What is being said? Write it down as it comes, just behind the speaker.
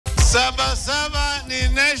Saba ni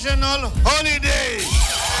national holiday.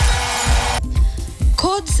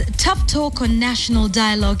 CORD's tough talk on national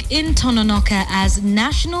dialogue in Tononoka as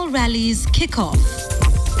national rallies kick off.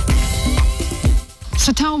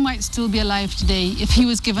 Satao might still be alive today if he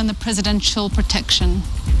was given the presidential protection.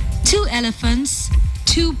 2 elephants,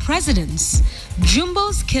 2 presidents.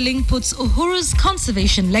 Jumbo's killing puts Uhuru's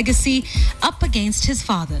conservation legacy up against his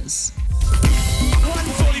father's.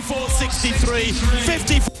 144.63,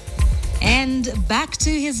 54. And back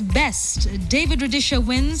to his best. David Rudisha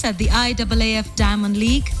wins at the IAAF Diamond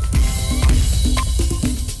League.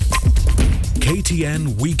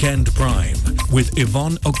 KTN Weekend Prime with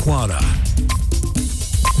Yvonne Okwara.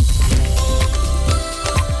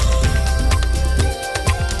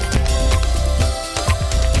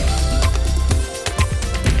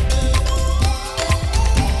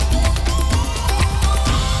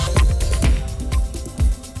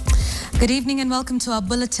 Good evening and welcome to our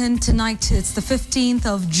bulletin. Tonight, it's the 15th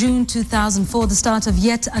of June 2004, the start of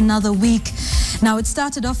yet another week. Now, it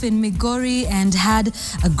started off in Migori and had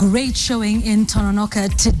a great showing in Tononoka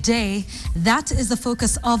today. That is the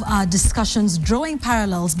focus of our discussions, drawing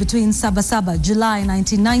parallels between Sabasaba, July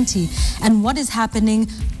 1990, and what is happening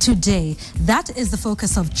today. That is the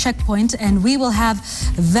focus of Checkpoint, and we will have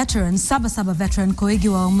Sabasaba veteran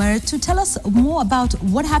Koigiwa Omer to tell us more about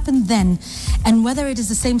what happened then and whether it is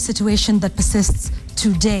the same situation that persists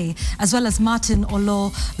today, as well as Martin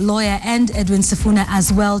Olo, lawyer, and Edwin Sifuna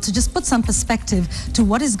as well, to just put some perspective to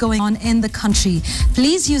what is going on in the country.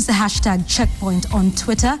 Please use the hashtag Checkpoint on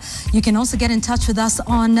Twitter. You can also get in touch with us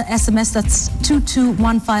on SMS, that's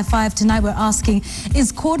 22155. Tonight we're asking,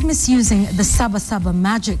 is CORD misusing the Sabasaba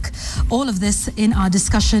magic? All of this in our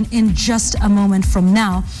discussion in just a moment from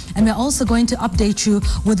now. And we're also going to update you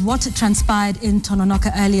with what transpired in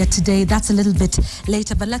Tononoka earlier today. That's a little bit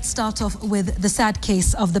later, but let's start off with the sad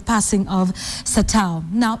case of the passing of Satao.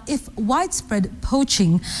 Now, if widespread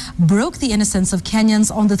poaching broke the innocence of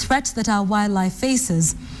Kenyans on the threat that our wildlife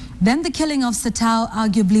faces, then the killing of Satao,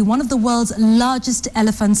 arguably one of the world's largest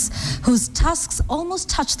elephants whose tusks almost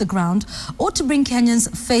touch the ground, ought to bring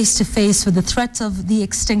Kenyans face to face with the threat of the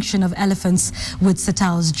extinction of elephants with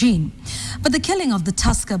Satao's gene. But the killing of the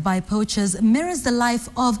tusker by poachers mirrors the life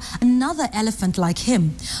of another elephant like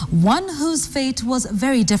him, one whose fate was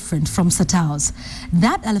very different from Satao's.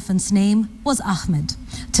 That elephant's name was Ahmed.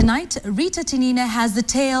 Tonight, Rita Tinine has the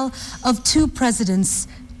tale of 2 presidents,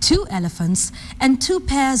 2 elephants, and 2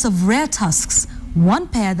 pairs of rare tusks, one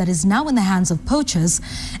pair that is now in the hands of poachers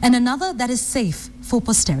and another that is safe for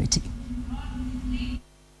posterity.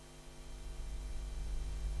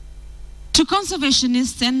 To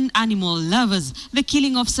conservationists and animal lovers, the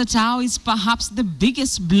killing of Satao is perhaps the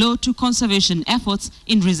biggest blow to conservation efforts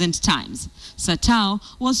in recent times. Satao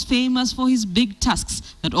was famous for his big tusks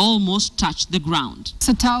that almost touched the ground.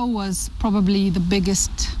 Satao was probably the biggest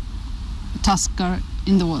tusker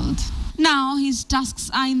in the world. Now his tusks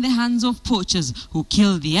are in the hands of poachers who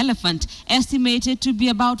killed the elephant, estimated to be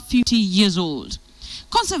about 50 years old.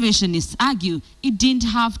 Conservationists argue it didn't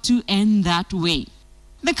have to end that way.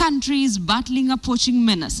 The country is battling a poaching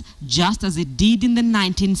menace, just as it did in the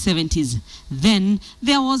 1970s. Then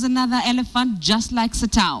there was another elephant just like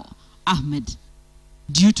Satao, Ahmed.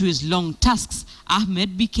 Due to his long tusks,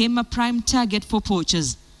 Ahmed became a prime target for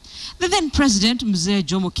poachers. The then President, Mzee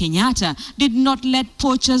Jomo Kenyatta, did not let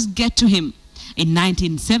poachers get to him. In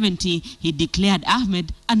 1970, he declared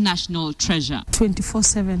Ahmed a national treasure.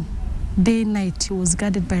 24/7, day and night, he was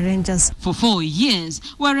guarded by rangers. For 4 years,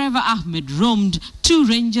 wherever Ahmed roamed, 2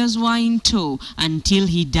 rangers were in tow until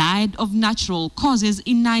he died of natural causes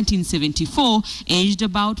in 1974, aged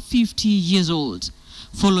about 50 years old.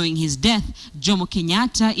 Following his death, Jomo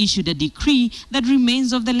Kenyatta issued a decree that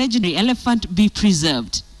remains of the legendary elephant be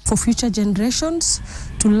preserved. For future generations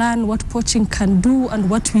to learn what poaching can do and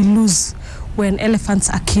what we lose when elephants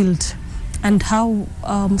are killed, and how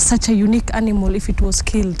such a unique animal, if it was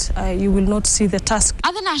killed, you will not see the tusk.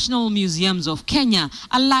 At the National Museums of Kenya,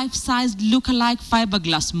 a life-sized look-alike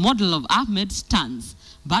fiberglass model of Ahmed stands.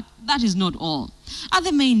 But that is not all. At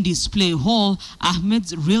the main display hall,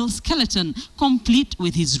 Ahmed's real skeleton, complete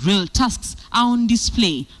with his real tusks, are on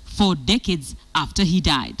display 4 decades after he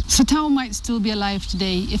died. Satao might still be alive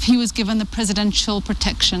today if he was given the presidential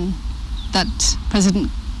protection that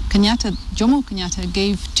President Kenyatta, Jomo Kenyatta,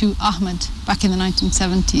 gave to Ahmed back in the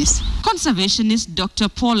 1970s. Conservationist Dr.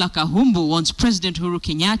 Paula Kahumbu wants President Uhuru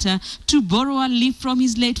Kenyatta to borrow a leaf from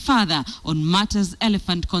his late father on matters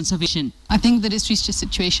elephant conservation. I think that it's reached a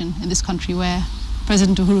situation in this country where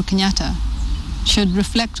President Uhuru Kenyatta should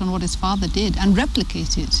reflect on what his father did and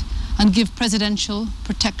replicate it and give presidential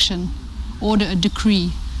protection, order a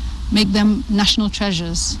decree make them national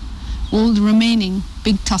treasures. All the remaining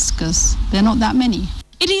big tuskers, they're not that many.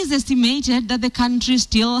 It is estimated that the country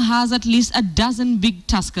still has at least a dozen big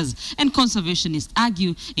tuskers, and conservationists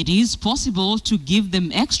argue it is possible to give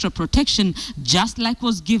them extra protection, just like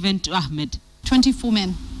was given to Ahmed. 24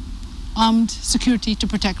 men, armed security to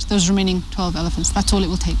protect those remaining 12 elephants. That's all it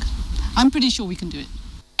will take. I'm pretty sure we can do it.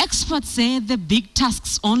 Experts say the big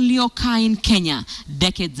tusks only occur in Kenya.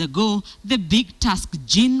 Decades ago, the big tusk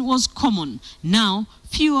gene was common. Now,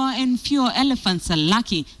 fewer and fewer elephants are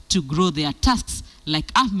lucky to grow their tusks,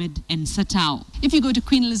 like Ahmed and Satao. If you go to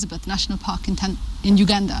Queen Elizabeth National Park in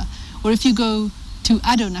Uganda, or if you go to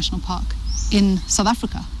Addo National Park in South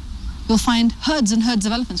Africa, you'll find herds and herds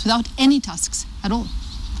of elephants without any tusks at all.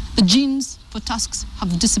 The genes for tusks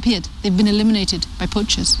have disappeared. They've been eliminated by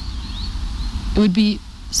poachers. It would be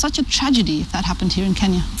such a tragedy if that happened here in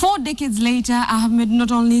Kenya. 4 decades later, Ahmed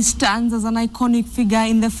not only stands as an iconic figure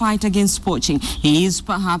in the fight against poaching, he is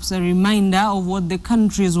perhaps a reminder of what the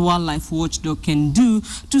country's wildlife watchdog can do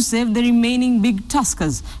to save the remaining big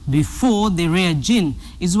tuskers before the rare gene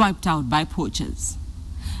is wiped out by poachers.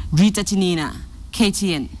 Rita Tinina,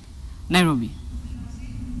 KTN, Nairobi.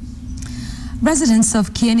 Residents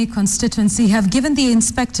of Kieni constituency have given the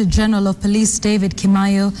Inspector General of Police, David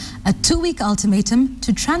Kimayo, a 2-week ultimatum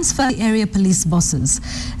to transfer the area police bosses.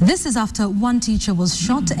 This is after one teacher was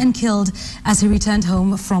shot and killed as he returned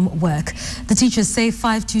home from work. The teachers say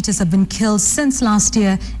 5 tutors have been killed since last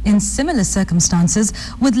year in similar circumstances,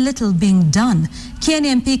 with little being done.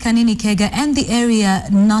 Kieni MP Kanini Kega and the area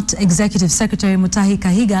NUT Executive Secretary Mutahi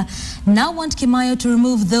Kahiga now want Kimayo to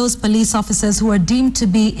remove those police officers who are deemed to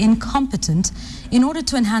be incompetent in order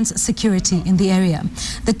to enhance security in the area.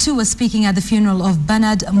 The two were speaking at the funeral of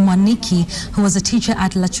Bernard Mwaniki, who was a teacher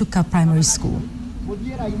at Lachuka Primary School.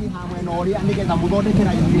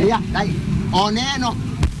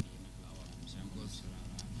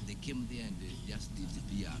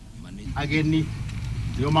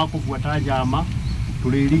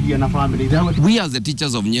 We as the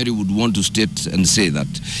teachers of Nyeri would want to state and say that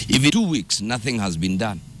if in 2 weeks nothing has been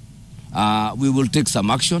done, we will take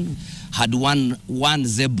some action. Had one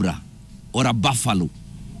zebra or a buffalo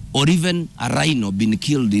or even a rhino been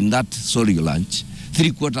killed in that sorry lunch,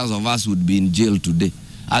 3/4 of us would be in jail today.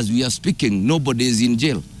 As we are speaking, nobody is in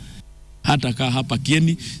jail. Hata kaa hapa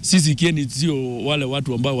Kieni, sisi Kieni sio wale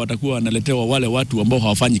watu ambao watakuwa wanaletewa wale watu ambao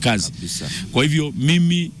hawafanyi kazi. Kwa hivyo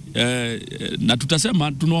mimi na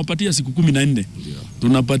tutasema tunawapatia siku 14.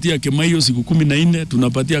 Tunapatia Kimayo siku 14,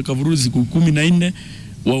 tunapatia Kavuru siku 14,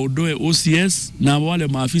 waondoe OCS na wale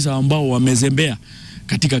maafisa ambao wamezembea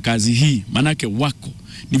katika kazi hii, manake wako.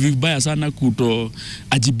 Ni vibaya sana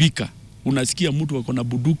kutoajibika. Unasikia mtu wako na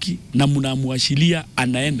buduki na mnamwashilia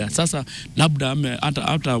anaenda. Sasa labda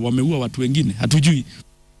hata wameua watu wengine, hatujui.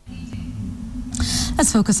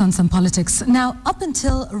 Let's focus on some politics. Now, up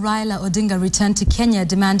until Raila Odinga returned to Kenya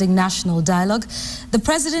demanding national dialogue, the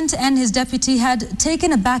president and his deputy had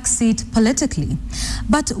taken a back seat politically.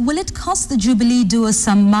 But will it cost the Jubilee duo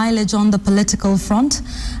some mileage on the political front?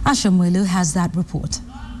 Asha Mwelu has that report.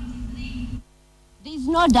 There is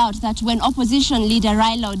no doubt that when opposition leader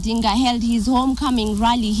Raila Odinga held his homecoming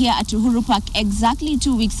rally here at Uhuru Park exactly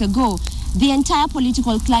 2 weeks ago, the entire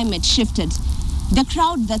political climate shifted. The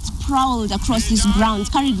crowd that prowled across these grounds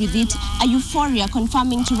carried with it a euphoria,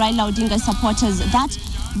 confirming to Raila Odinga's supporters that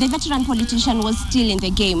the veteran politician was still in the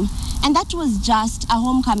game. And that was just a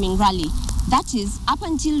homecoming rally. That is, up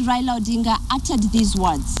until Raila Odinga uttered these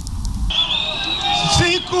words.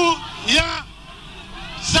 Siku ya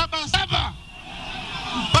Sabasaba,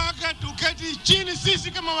 mpaka tuketi chini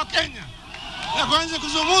sisi kama Wakenya na kuanza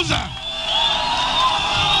kuzungumza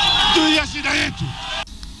juu ya shida yetu.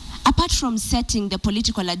 Apart from setting the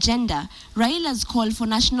political agenda, Raila's call for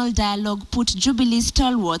national dialogue put Jubilee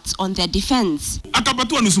stalwarts on their defense.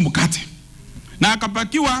 Akapatiwa nusu mkate na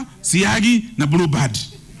akapakiwa siagi na bluebird,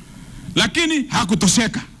 lakini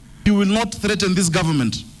hakutosheka. You will not threaten this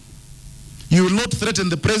government. You will not threaten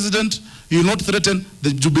the president. You will not threaten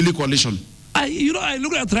the Jubilee coalition. I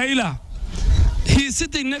look at Raila. He's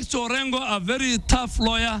sitting next to Orengo, a very tough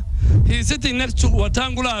lawyer. He's sitting next to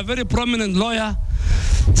Watangula, a very prominent lawyer.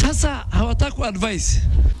 Sasa hawataka advice.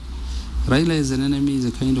 Raila is an enemy, is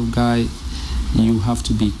a kind of guy you have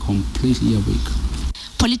to be completely awake.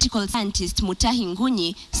 Political scientist Mutahi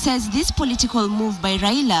Ngunyi says this political move by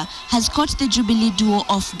Raila has caught the Jubilee duo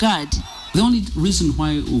off guard. The only reason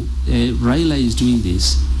why Raila is doing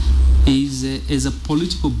this is as a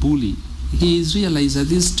political bully. He has realized that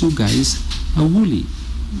these two guys are woolly,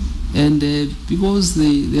 and because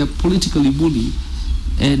they are politically bully,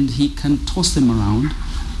 and he can toss them around,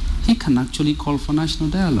 he can actually call for national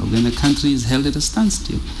dialogue, and the country is held at a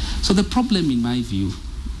standstill. So the problem, in my view,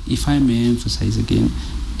 if I may emphasize again,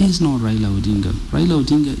 is not Raila Odinga. Raila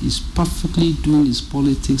Odinga is perfectly doing his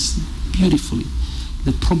politics beautifully.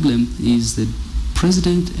 The problem is the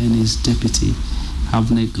president and his deputy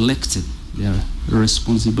have neglected their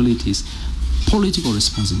responsibilities, political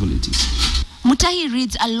responsibilities. Mutahi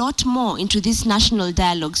reads a lot more into this national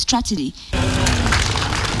dialogue strategy.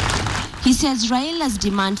 He says Raila's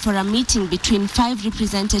demand for a meeting between 5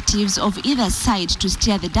 representatives of either side to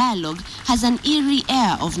steer the dialogue has an eerie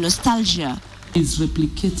air of nostalgia. It's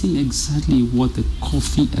replicating exactly what the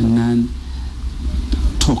Kofi Annan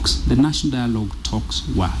talks, the national dialogue talks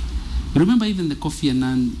were. Remember, even the Kofi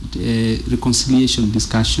Annan reconciliation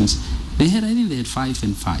discussions, I think they had 5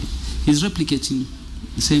 and 5. He's replicating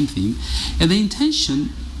the same thing. And the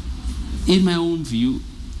intention, in my own view,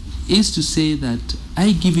 is to say that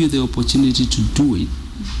I give you the opportunity to do it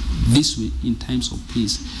this way in times of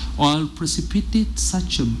peace, or I'll precipitate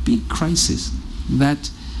such a big crisis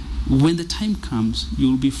that when the time comes,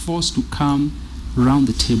 you'll be forced to come round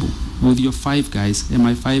the table with your 5 guys and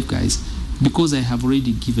my 5 guys, because I have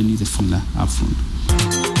already given you the formula up front.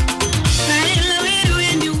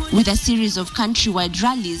 With a series of countrywide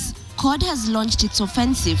rallies, CORD has launched its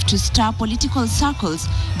offensive to stir political circles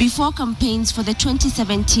before campaigns for the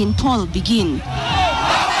 2017 poll begin.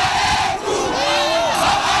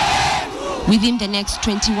 Within the next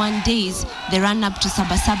 21 days, the run-up to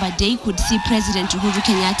Sabasaba Day could see President Uhuru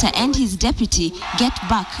Kenyatta and his deputy get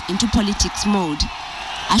back into politics mode.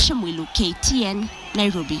 Asha Mwilu, KTN,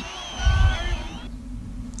 Nairobi.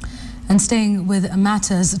 And staying with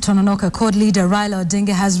matters, Tononoka CORD leader Raila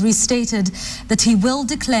Odinga has restated that he will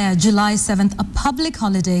declare July 7th a public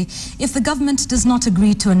holiday if the government does not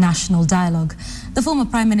agree to a national dialogue. The former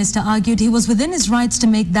Prime Minister argued he was within his rights to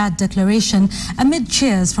make that declaration amid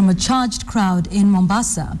cheers from a charged crowd in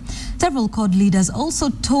Mombasa. Several CORD leaders also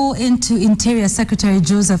tore into Interior Secretary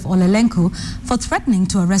Joseph Olelenku for threatening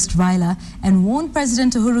to arrest Raila and warned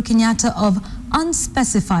President Uhuru Kenyatta of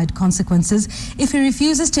unspecified consequences if he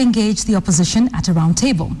refuses to engage the opposition at a round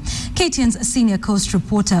table. KTN's senior Coast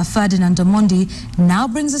reporter Ferdinand Omondi now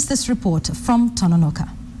brings us this report from Tononoka.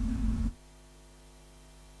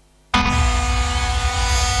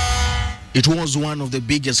 It was one of the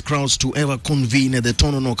biggest crowds to ever convene at the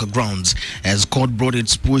Tononoka grounds as CORD brought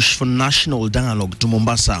its push for national dialogue to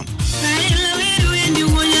Mombasa.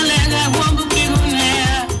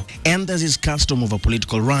 And as is custom of a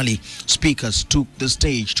political rally, speakers took the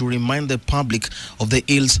stage to remind the public of the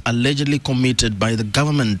ills allegedly committed by the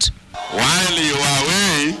government. While you are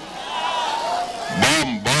away,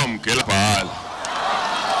 bomb, kill pahal.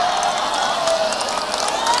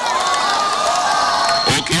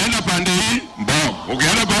 Ukienda pande hii, bomb.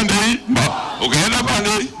 Ukienda pande hii, bomb. Ukienda pande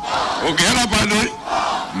hii, ukienda pande hii,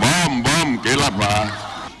 bomb, kila pahal.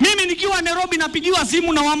 Mimi nikiwa Nairobi napigiwa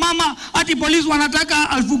simu na wamama ati polisi wanataka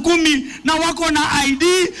 10,000 na wako na ID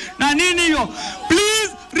na nini hiyo.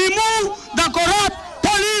 Please remove the corrupt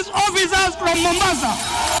police officers from Mombasa.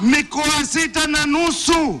 Mikoa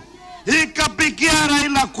 6.5 ikapigia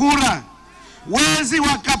Raila kura. Wezi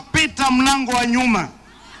wakapita mlango wa nyuma.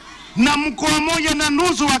 Na mkoa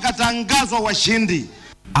 1.5 wakatangazwa washindi.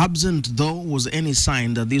 Absent, though, was any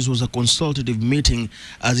sign that this was a consultative meeting,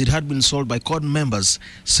 as it had been sold by CORD members,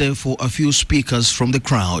 save for a few speakers from the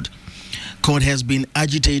crowd. CORD has been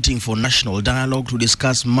agitating for national dialogue to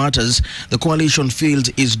discuss matters the coalition feels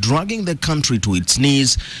is dragging the country to its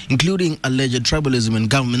knees, including alleged tribalism in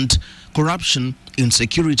government, corruption,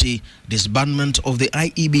 insecurity, disbandment of the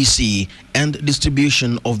IEBC, and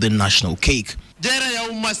distribution of the national cake. Jera ya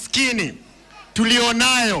umaskini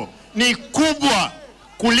tulionayo ni kubwa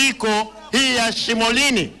kuliko hii ya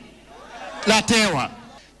Shimolini Latewa.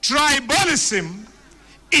 Tribalism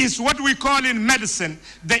is what we call in medicine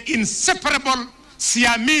the inseparable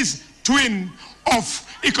Siamese twin of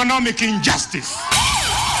economic injustice.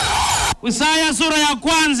 Isaya sura ya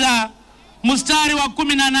 1 mstari wa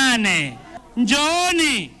 18.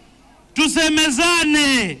 Njooni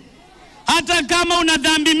tusemezane, hata kama una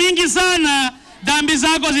dhambi mingi sana, dhambi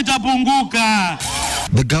zako zitapunguka.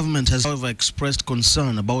 The government has, however, expressed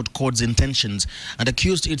concern about CORD's intentions and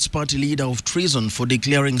accused its party leader of treason for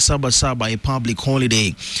declaring Sabasaba a public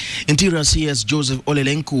holiday. Interior CS Joseph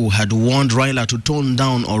Olelenku had warned Raila to tone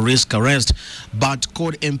down or risk arrest, but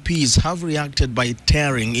CORD MPs have reacted by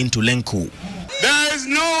tearing into Lenku. There is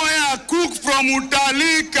no way a cook from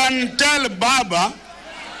Utali can tell Baba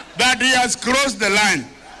that he has crossed the line.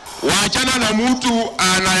 Wachana na mtu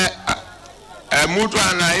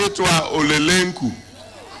anaitwa Olelenku.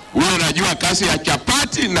 Wewe unajua kasi ya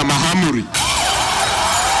chapati na mahamuri.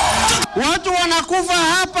 Watu wanakufa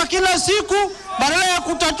hapa kila siku, badala ya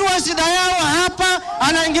kutatua shida yao hapa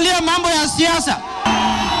anaingilia mambo ya siasa.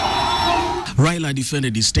 Raila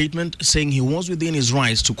defended his statement, saying he was within his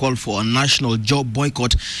rights to call for a national job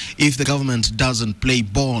boycott if the government doesn't play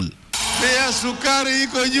ball. Bei ya sukari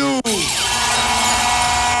iko juu.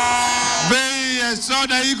 Bei ya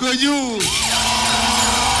soda iko juu.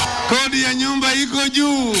 Kodi ya nyumba iko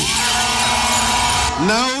juu.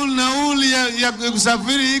 Nauli ya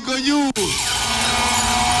kusafiri iko juu.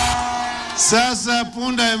 Sasa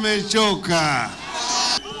punda imechoka.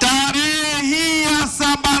 Tarehe hii ya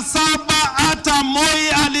 7/7 hata Moi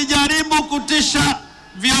alijaribu kutisha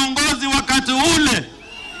viongozi wakati ule.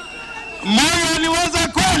 Moi aliweza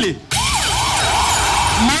kweli?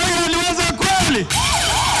 Moi aliweza kweli?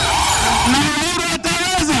 Na Uhuru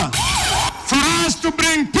ataweza? For us to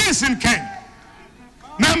bring peace in Kenya,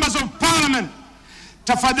 members of parliament,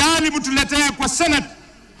 tafadhali mtuletee kwa Senate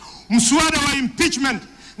mswada wa impeachment.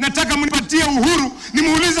 Nataka mnipatie Uhuru,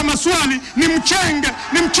 nimuulize maswali, nimchenge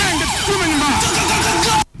tume nyumbani.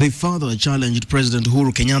 They further challenged President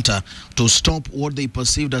Uhuru Kenyatta to stop what they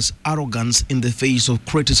perceived as arrogance in the face of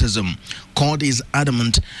criticism. CORD is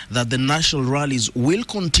adamant that the national rallies will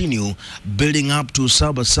continue building up to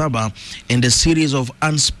Saba and a series of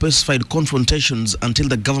unspecified confrontations until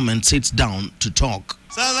the government sits down to talk.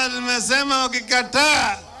 Sasa nimesema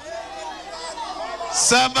ukikataa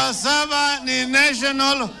 7/7 ni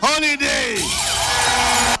national holiday.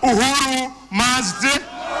 Uhuru must.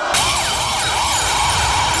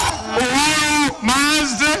 Uhuru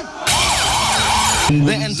must.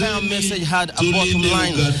 The entire message had a bottom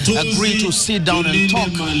line: agree to sit down and talk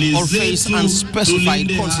or face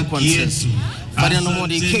unspecified consequences. Mariano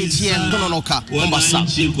Modi, KTN, Tononoka, Mombasa.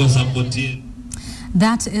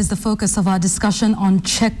 That is the focus of our discussion on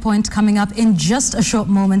Checkpoint, coming up in just a short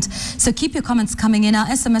moment. So keep your comments coming in. Our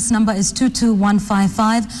SMS number is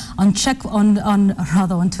 22155.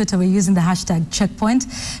 On Twitter, we're using the hashtag Checkpoint.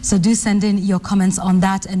 So do send in your comments on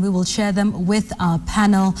that, and we will share them with our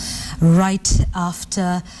panel right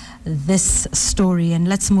after this story. And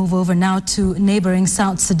let's move over now to neighboring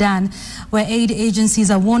South Sudan, where aid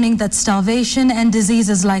agencies are warning that starvation and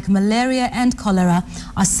diseases like malaria and cholera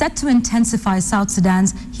are set to intensify South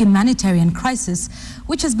Sudan's humanitarian crisis,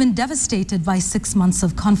 which has been devastated by 6 months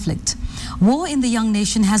of conflict. War in the young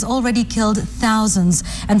nation has already killed thousands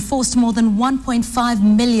and forced more than 1.5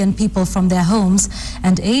 million people from their homes,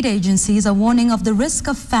 and aid agencies are warning of the risk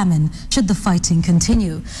of famine should the fighting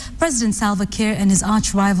continue. President Salva Kiir and his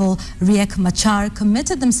arch-rival Riek Machar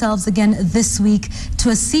committed themselves again this week to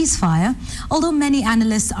a ceasefire, although many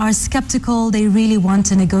analysts are skeptical they really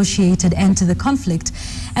want a negotiated end to the conflict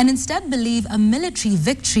and instead believe a military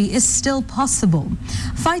victory is still possible.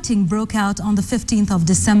 Fighting broke out on the 15th of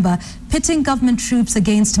December, pitting government troops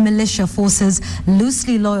against militia forces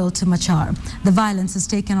loosely loyal to Machar. The violence has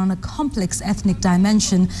taken on a complex ethnic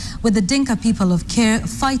dimension, with the Dinka people of Kiir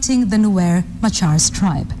fighting the Nuer, Machar's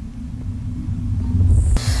tribe.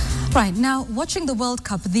 Right, now watching the World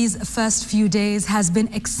Cup these first few days has been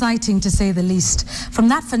exciting to say the least. From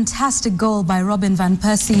that fantastic goal by Robin van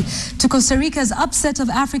Persie to Costa Rica's upset of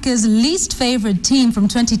Africa's least favorite team from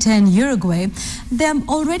 2010, Uruguay, there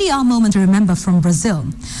already are moments to remember from Brazil.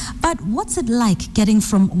 But what's it like getting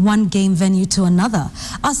from one game venue to another?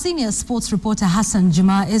 Our senior sports reporter Hassan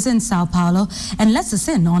Juma is in Sao Paulo and lets us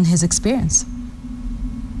in on his experience.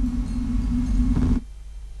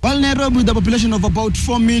 While Nairobi, with a population of about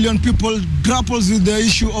 4 million people, grapples with the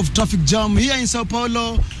issue of traffic jam, here in Sao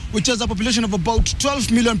Paulo, which has a population of about 12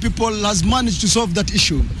 million people, has managed to solve that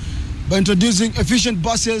issue by introducing efficient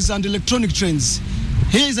buses and electronic trains.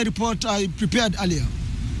 Here is a report I prepared earlier.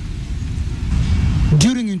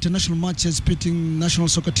 During international matches pitting national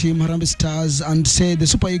soccer team Harambee Stars and, say, the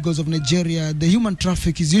Super Eagles of Nigeria, the human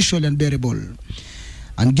traffic is usually unbearable.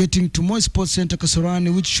 And getting to Moi Sports Center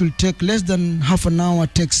Kasarani, which should take less than half an hour,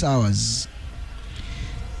 takes hours.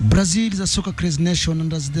 Brazil is a soccer-crazed nation,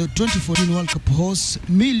 and as the 2014 World Cup hosts,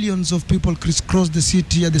 millions of people crisscross the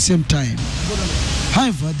city at the same time.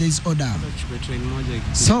 However, there is order.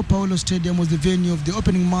 Sao Paulo Stadium was the venue of the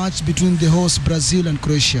opening match between the hosts Brazil and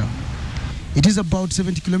Croatia. It is about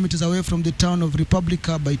 70 kilometers away from the town of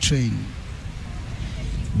Republica by train.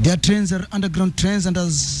 Their trains are underground trains, and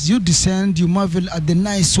as you descend, you marvel at the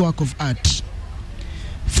nice work of art.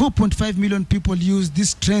 4.5 million people use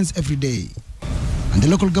these trains every day, and the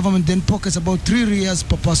local government then pockets about 3 reals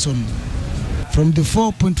per person from the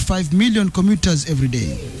 4.5 million commuters every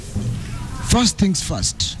day. First things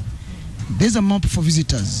first, there's a map for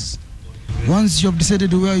visitors. Once you have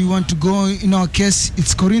decided where you want to go, in our case,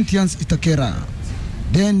 it's Corinthians Itakera.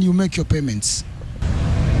 Then you make your payments.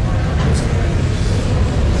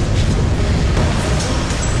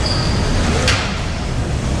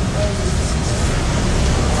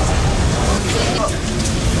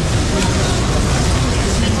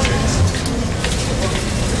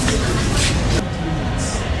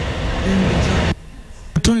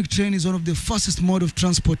 Electronic train is one of the fastest mode of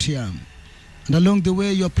transport here. And along the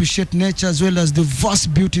way, you appreciate nature as well as the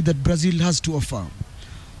vast beauty that Brazil has to offer.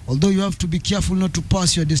 Although you have to be careful not to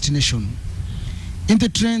pass your destination. In the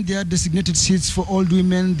train, there are designated seats for old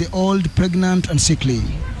women, the old, pregnant, and sickly.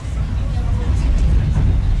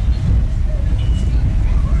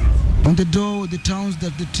 On the door, the towns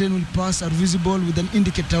that the train will pass are visible with an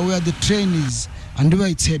indicator where the train is and where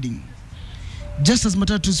it's heading. Just as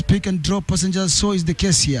matatus pick and drop passengers, so is the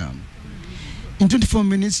case here. In 24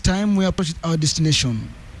 minutes' time, we approach our destination,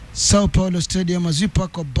 Sao Paulo Stadium, as we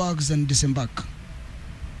pack our bags and disembark.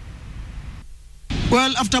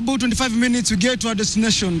 Well, after about 25 minutes, we get to our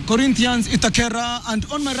destination, Corinthians Itaquera, and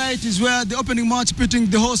on my right is where the opening match pitting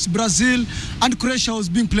the host Brazil and Croatia was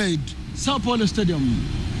being played, Sao Paulo Stadium.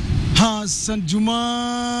 Hassan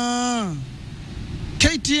Juma,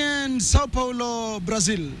 KTN, Sao Paulo,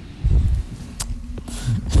 Brazil.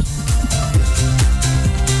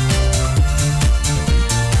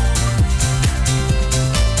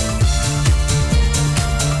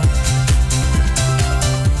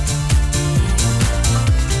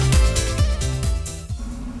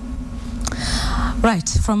 Right,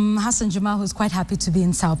 from Hassan Juma, who's quite happy to be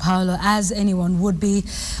in Sao Paulo, as anyone would be.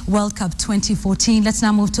 World Cup 2014. Let's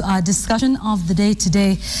now move to our discussion of the day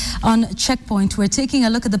today. On Checkpoint, we're taking a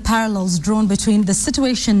look at the parallels drawn between the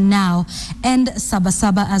situation now and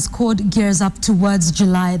Sabasaba as CORD gears up towards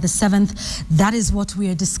July the 7th. That is what we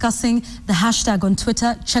are discussing. The hashtag on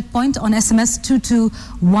Twitter, Checkpoint, on SMS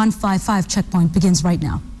 22155. Checkpoint begins right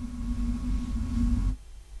now.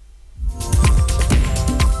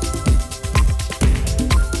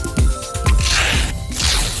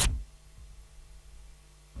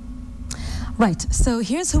 Right, so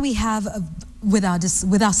here's who we have with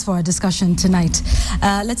us for our discussion tonight.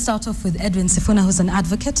 Let's start off with Edwin Sifuna, who's an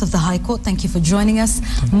advocate of the High Court. Thank you for joining us.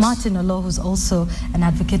 Thanks. Martin Olo, who's also an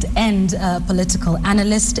advocate and political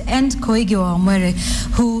analyst, and Koigi Wamwere,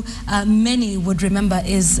 who many would remember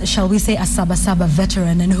is, shall we say, a Sabasaba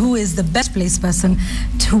veteran, and who is the best placed person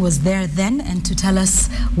who was there then and to tell us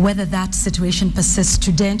whether that situation persists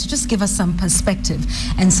today and to just give us some perspective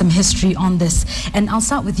and some history on this. And I'll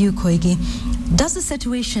start with you, Koigi. Does the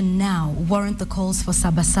situation now warrant the calls for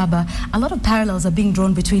Sabasaba? A lot of parallels are being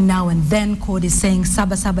drawn between now and then. CORD is saying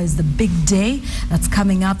Sabasaba is the big day that's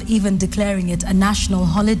coming up, even declaring it a national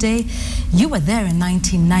holiday. You were there in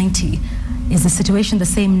 1990. Is the situation the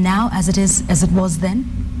same now as it was then?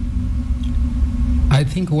 I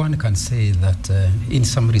think one can say that in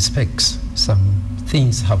some respects, some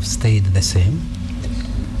things have stayed the same.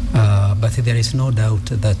 But there is no doubt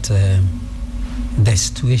that the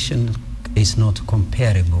situation is not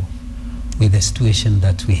comparable with the situation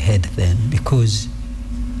that we had then, because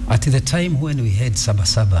at the time when we had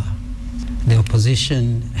Sabasaba, the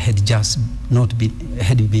opposition had just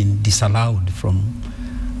been disallowed from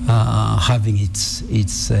having its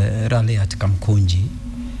rally at Kamkunji.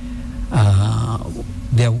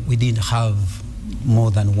 We didn't have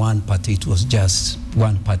more than one party; it was just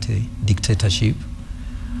one party dictatorship.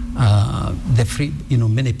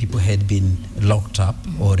 Many people had been locked up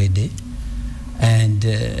already. And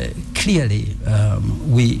clearly,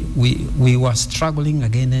 we were struggling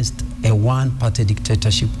against a one-party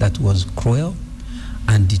dictatorship that was cruel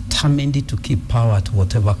and determined to keep power at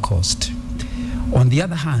whatever cost. On the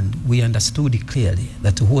other hand, we understood clearly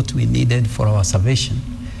that what we needed for our salvation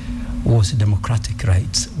was democratic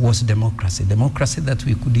rights, was democracy that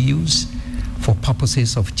we could use for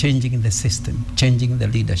purposes of changing the system, changing the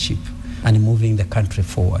leadership, and moving the country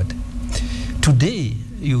forward. Today,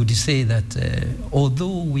 you would say that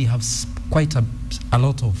although we have quite a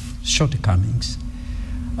lot of shortcomings,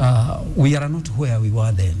 we are not where we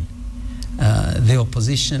were then. The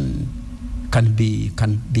opposition can be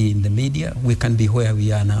in the media. We can be where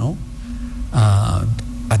we are now.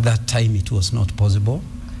 At that time, it was not possible.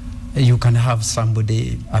 You can have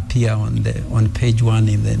somebody appear on page 1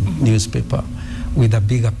 in the newspaper with a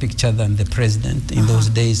bigger picture than the president. In those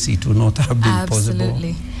days, it would not have been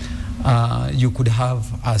Absolutely. possible. You could have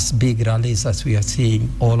as big rallies as we are seeing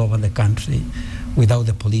all over the country without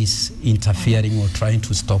the police interfering or trying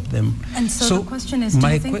to stop them. And so the question is, do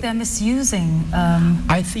you think they're misusing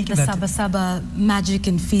I think the Sabasaba magic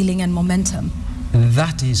and feeling and momentum?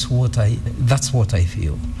 That's what I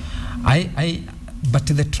feel. But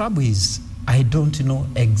the trouble is, I don't know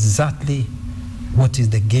exactly what is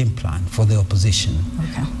the game plan for the opposition.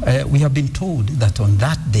 Okay. We have been told that on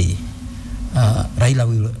that day, Raila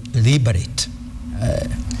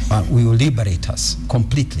will liberate us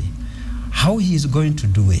completely. How he is going to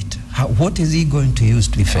do it? What is he going to use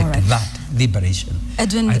to effect that liberation?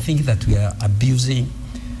 Edwin, I think that we are abusing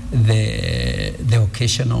the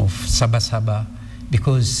occasion of Sabasaba,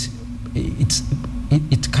 because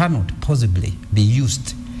it cannot possibly be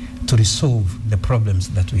used to resolve the problems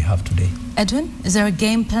that we have today. Edwin, is there a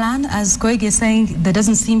game plan? As Koigi is saying, there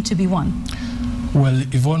doesn't seem to be one. Well,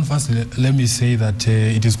 Yvonne, first let me say that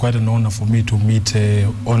it is quite an honor for me to meet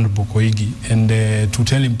Honorable Koigi and to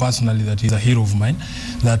tell him personally that he's a hero of mine,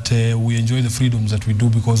 that we enjoy the freedoms that we do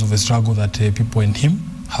because of the struggle that people and him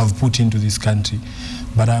have put into this country.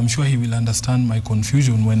 But I'm sure he will understand my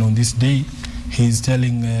confusion when on this day he is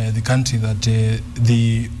telling the country that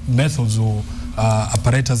the methods or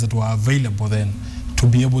apparatus that were available then to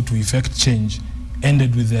be able to effect change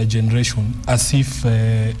ended with their generation, as if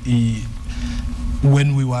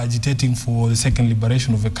when we were agitating for the second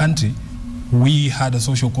liberation of the country, we had a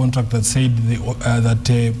social contract that said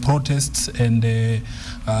that protests and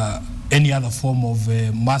any other form of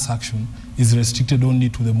mass action is restricted only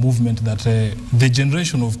to the movement that the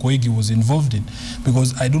generation of Koigi was involved in.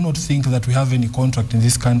 Because I do not think that we have any contract in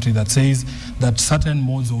this country that says that certain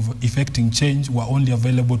modes of effecting change were only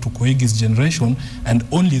available to Koigi's generation, and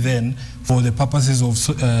only then for the purposes of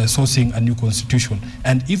sourcing a new constitution.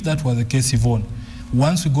 And if that were the case, Yvonne,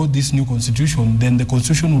 once we got this new constitution, then the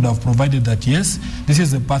constitution would have provided that, yes, this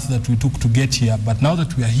is the path that we took to get here, but now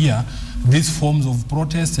that we are here, these forms of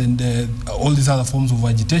protest and all these other forms of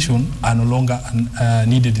agitation are no longer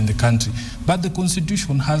needed in the country. But the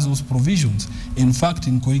constitution has those provisions. In fact,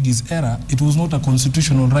 in Koigi's era, it was not a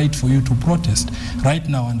constitutional right for you to protest. Right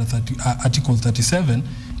now, under Article 37,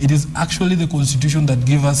 it is actually the constitution that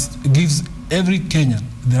gives every Kenyan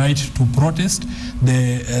the right to protest,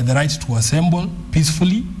 the right to assemble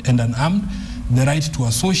peacefully and unarmed, the right to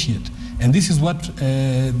associate. And this is what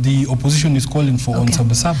the opposition is calling for on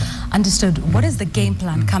Sabasaba. Understood. What is the game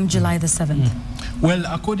plan come July the 7th? Well,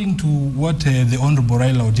 according to what the Honorable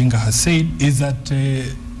Raila Odinga has said, is that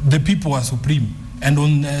the people are supreme. And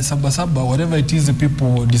on Sabasaba, whatever it is the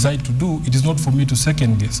people decide to do, it is not for me to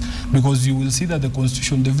second guess. Because you will see that the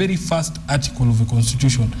Constitution, the very first article of the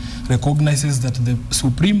Constitution, recognizes that the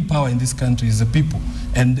supreme power in this country is the people.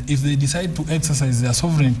 And if they decide to exercise their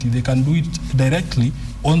sovereignty, they can do it directly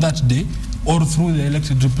on that day or through the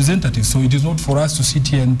elected representatives. So it is not for us to sit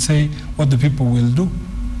here and say what the people will do.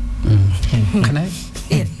 Can I?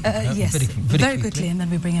 Yes, very quickly, and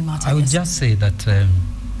then we bring in Martin. I would just say that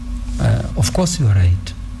of course you are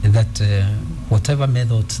right, that whatever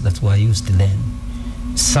methods that were used then,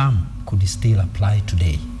 some could still apply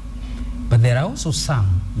today. But there are also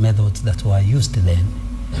some methods that were used then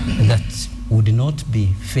that would not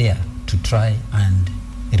be fair to try and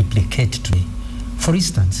replicate today. For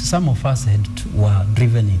instance, some of us were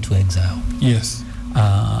driven into exile. Yes.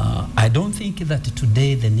 I don't think that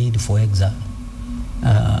today the need for exile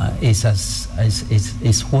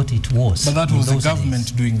is what it was. But that was the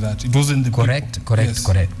government doing that. It wasn't the people.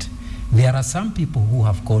 Correct. There are some people who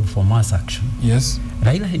have called for mass action. Yes.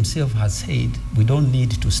 Raila himself has said we don't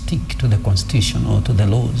need to stick to the constitution or to the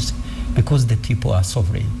laws because the people are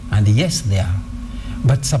sovereign. And yes, they are.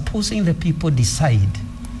 But supposing the people decide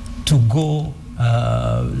to go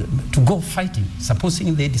fighting,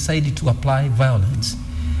 supposing they decided to apply violence,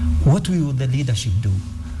 what will the leadership do?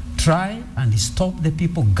 Try and stop the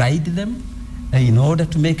people, guide them in order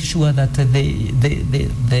to make sure that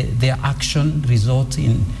their action results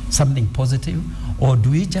in something positive? Or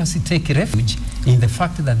do we just take refuge in the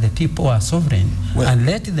fact that the people are sovereign and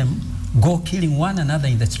let them go killing one another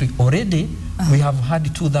in the street? Already we have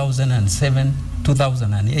had 2007,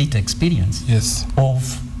 2008 experience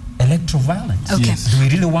of electoral violence. Okay. Yes. Do we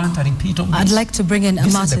really want a repeat of this? I'd like to bring in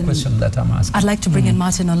This Martin. is the question that I'm asking. I'd like to bring in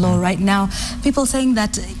Martin on law right now. People saying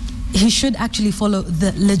that he should actually follow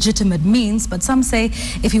the legitimate means, but some say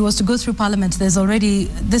if he was to go through Parliament, there's already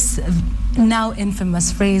this now infamous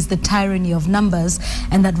phrase, the tyranny of numbers,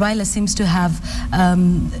 and that Raila seems to have,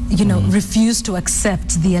 refused to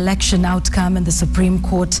accept the election outcome and the Supreme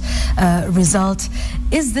Court result.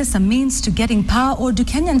 Is this a means to getting power, or do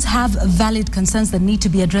Kenyans have valid concerns that need to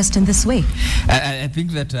be addressed in this way? I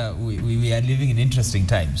think that we are living in interesting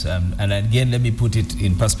times, and again, let me put it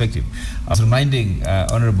in perspective. I was reminding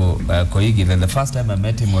Honorable Koigi that the first time I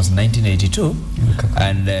met him was in 1982,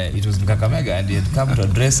 and it was in Kakamega, and he had come to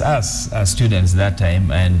address us as students that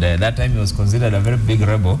time, and that time he was considered a very big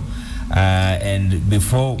rebel, and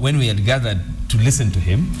before, when we had gathered to listen to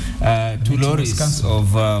him. Two lorries of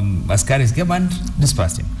Askaris came and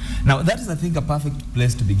dispersed him. Now, that is, I think, a perfect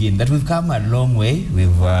place to begin, that we've come a long way.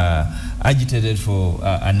 We've agitated for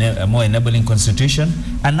a more enabling constitution,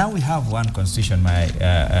 and now we have one constitution, my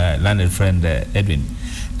learned friend Edwin.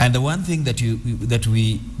 And the one thing that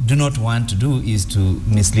we do not want to do is to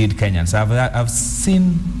mislead Kenyans. I've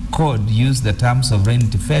seen CORD use the term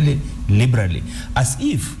sovereignty fairly liberally, as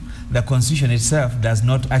if the constitution itself does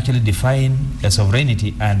not actually define a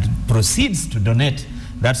sovereignty and proceeds to donate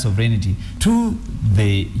that sovereignty to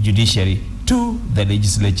the judiciary, to the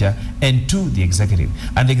legislature, and to the executive.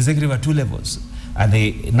 And the executive are two levels, at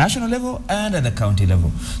the national level and at the county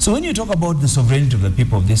level. So when you talk about the sovereignty of the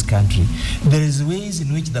people of this country, there is ways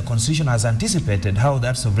in which the constitution has anticipated how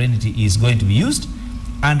that sovereignty is going to be used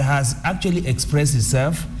and has actually expressed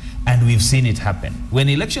itself, and we've seen it happen. When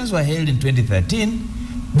elections were held in 2013,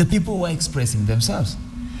 the people were expressing themselves.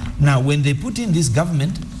 Now, when they put in this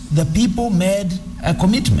government, the people made a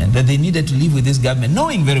commitment that they needed to live with this government,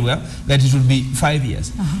 knowing very well that it would be 5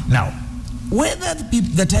 years. Now, whether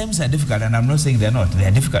the times are difficult, and I'm not saying they're not,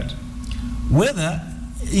 they're difficult. Whether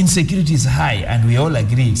insecurity is high, and we all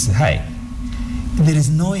agree it's high, there is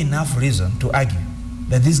no enough reason to argue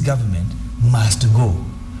that this government must go.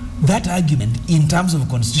 That argument, in terms of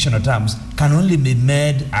constitutional terms, can only be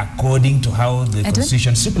made according to how the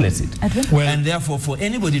constitution stipulates it. And therefore, for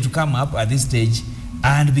anybody to come up at this stage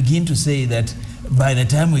and begin to say that by the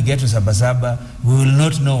time we get to Sabasaba, we will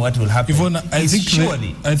not know what will happen. Yvonne, I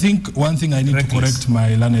think one thing I need to correct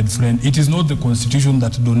my learned friend. It is not the constitution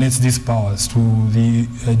that donates these powers to the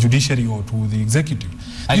judiciary or to the executive.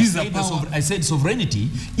 I said sovereignty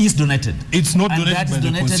is donated. It's not donated by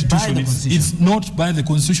the constitution. It's not by the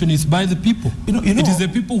constitution, it's by the people. It is the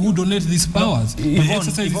people who donate these powers. They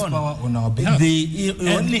exercise this power on our behalf. The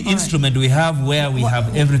only instrument we have where we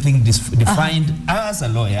have everything defined as a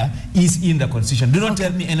lawyer is in the constitution. Do not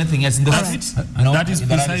tell me anything else in the streets. No, that is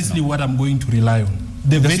precisely what I'm going to rely on.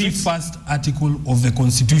 The very first article of the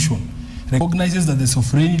constitution recognizes that the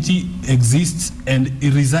sovereignty exists and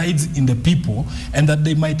it resides in the people, and that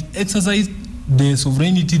they might exercise the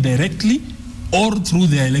sovereignty directly or through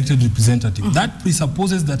their elected representative. That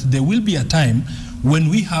presupposes that there will be a time when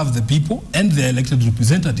we have the people and their elected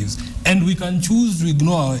representatives, and we can choose to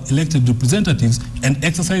ignore our elected representatives and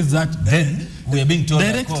exercise that then. We are being told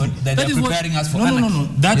that they are preparing us for anarchy. No.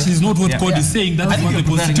 That is not what code is saying. That is what the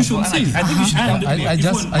constitution says.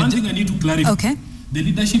 One thing I need to clarify. Okay. The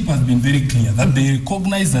leadership has been very clear that they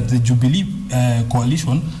recognize that the Jubilee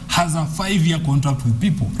coalition has a 5-year contract with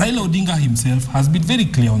people. Raila Odinga himself has been very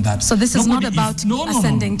clear on that. So this is not about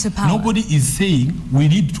ascending to power. Nobody is saying we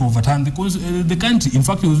need to overturn the country. In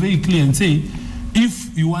fact, he was very clear in saying,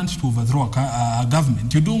 if you want to overthrow a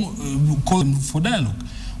government, you don't call for dialogue.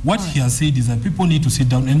 What he has said is that people need to sit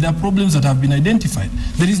down, and there are problems that have been identified.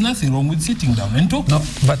 There is nothing wrong with sitting down and talking. No,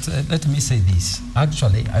 but let me say this.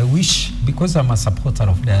 Actually, I wish, because I'm a supporter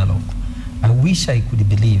of dialogue, I wish I could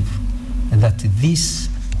believe that this,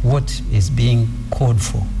 what is being called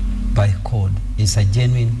for by CORD, is a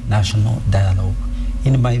genuine national dialogue.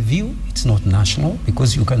 In my view, it's not national,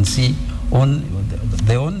 because you can see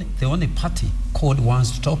the only party CORD wants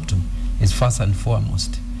to talk to is first and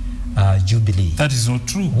foremost Jubilee. That is not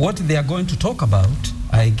true. What they are going to talk about,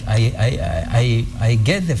 I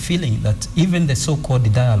get the feeling that even the so-called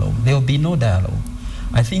dialogue, there will be no dialogue.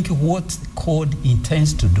 I think what CORD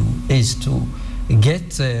intends to do is to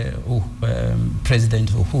get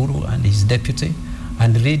President Uhuru and his deputy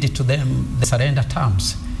and read to them the surrender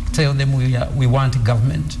terms. Tell them we want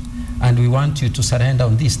government and we want you to surrender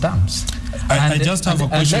on these terms. I just have a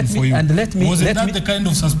question for you. Was it not the kind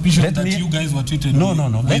of suspicion that you guys were treated with? No.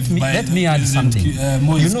 Let me add something.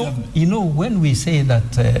 You know, when we say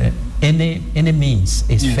that any means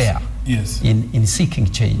is fair in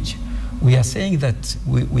seeking change, we are saying that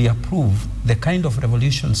we approve the kind of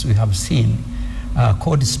revolutions we have seen,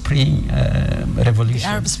 called Spring Revolution. The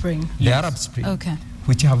Arab Spring. The Arab Spring. Okay.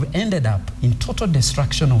 Which have ended up in total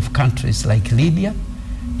destruction of countries like Libya,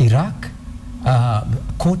 Iraq,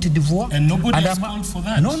 Cote d'Ivoire. And nobody has called for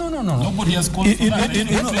that. No. Nobody has called for that.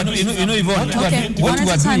 Yvonne, what you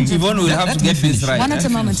are doing, Yvonne will have to get this right. One at a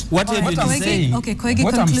moment. What I'm saying, okay, Koigi,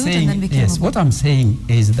 conclude and then we can yes, what I'm saying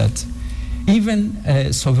is that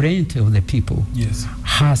even sovereignty of the people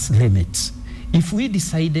has limits. If we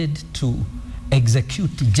decided to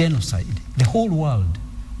execute genocide, the whole world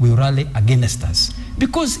will rally against us,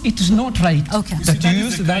 because it is not right that you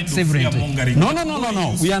use that sovereignty. No.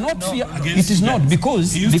 We are not fear. It is not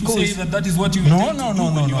because say that is what you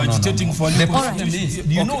when you are agitating for. The problem is,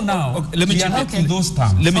 you know now, let me we are not in those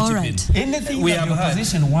terms. Let me chip in. Anything that the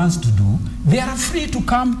opposition wants to do they are free to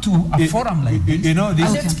come to a forum like this. You know,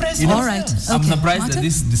 this, express all right. I'm surprised that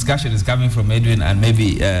this discussion is coming from Edwin and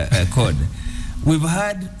maybe Code. We've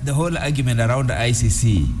had the whole argument around the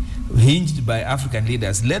ICC hinged by African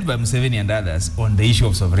leaders, led by Museveni and others, on the issue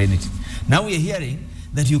of sovereignty. Now we are hearing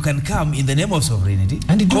that you can come in the name of sovereignty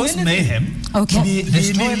and cause mayhem. Okay.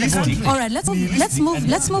 All right, let's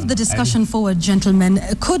move the discussion forward, gentlemen.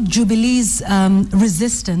 Could Jubilee's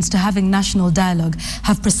resistance to having national dialogue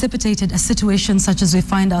have precipitated a situation such as we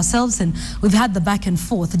find ourselves in? We've had the back and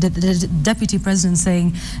forth, the deputy president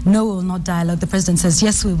saying, no, we will not dialogue. The president says,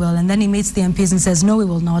 yes, we will. And then he meets the MPs and says, no, we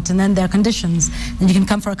will not. And then there are conditions. And you can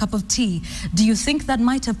come for a cup of tea. Do you think that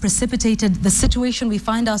might have precipitated the situation we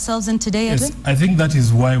find ourselves in today, Edwin? Yes, I think that is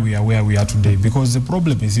why we are where we are today, because the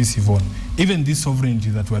problem is this, Yvonne. Even this sovereignty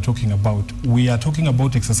that we are talking about, we are talking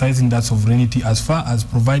about exercising that sovereignty as far as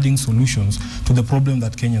providing solutions to the problem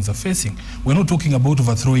that Kenyans are facing. We're not talking about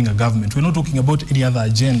overthrowing a government. We're not talking about any other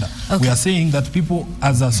agenda. We are saying that people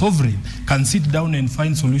as a sovereign can sit down and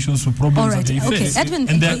find solutions to problems that they face. Edwin,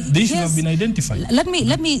 and the issues have been identified. Let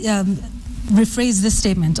me rephrase this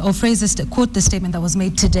statement, or quote the statement that was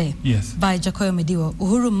made today by Jacoyo Mediwo.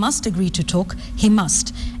 Uhuru must agree to talk. He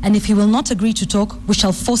must. And if he will not agree to talk, we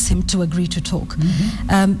shall force him to agree to talk.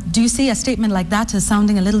 Do you see a statement like that as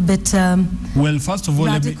sounding a little bit well, first of all,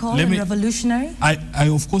 radical and revolutionary? I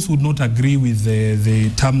of course would not agree with the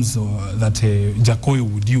terms that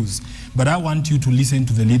Jacoyo would use. But I want you to listen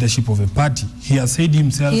to the leadership of a party. He has said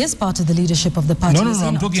himself... He is part of the leadership of the party. No,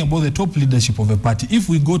 I'm talking about the top leadership of a party. If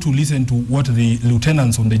we go to listen to what the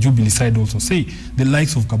lieutenants on the Jubilee side also say, the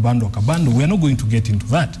likes of Kabando, we are not going to get into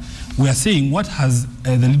that. We are saying what has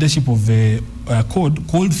the leadership of the code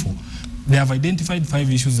called for. They have identified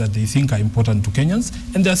 5 issues that they think are important to Kenyans,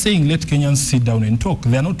 and they're saying let Kenyans sit down and talk.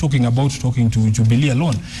 They're not talking about talking to Jubilee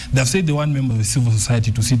alone. They've said they want members of civil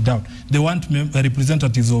society to sit down. They want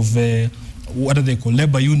representatives of what do they call,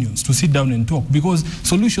 labor unions to sit down and talk, because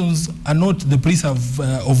solutions are not the preserve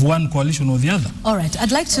of one coalition or the other. All right,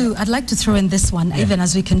 I'd like to throw in this one, even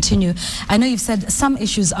as we continue. I know you've said some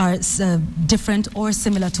issues are different or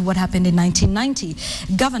similar to what happened in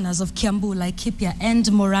 1990. Governors of Kiambu, like Kipia and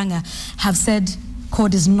Murang'a, have said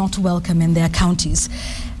CORD is not welcome in their counties.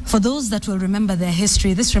 For those that will remember their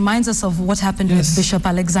history, this reminds us of what happened with Bishop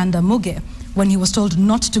Alexander Muge. When he was told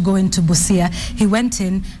not to go into Busia, he went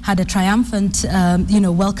in, had a triumphant,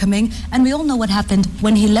 welcoming, and we all know what happened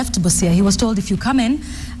when he left Busia. He was told, if you come in,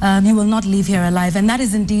 you will not leave here alive, and that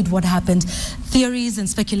is indeed what happened. Theories and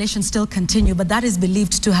speculation still continue, but that is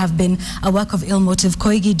believed to have been a work of ill motive.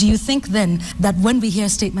 Koigi, do you think then that when we hear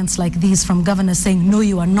statements like these from governors saying, no,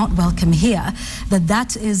 you are not welcome here,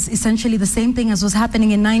 that is essentially the same thing as was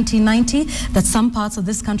happening in 1990, that some parts of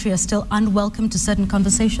this country are still unwelcome to certain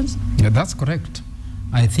conversations? Yeah, that's correct.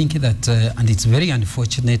 I think that, and it's very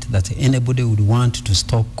unfortunate that anybody would want to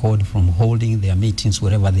stop CORD from holding their meetings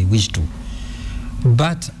wherever they wish to.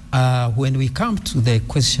 But when we come to the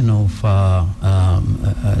question of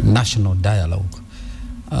national dialogue,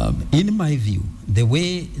 in my view, the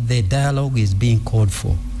way the dialogue is being called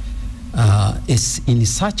for is in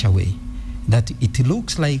such a way that it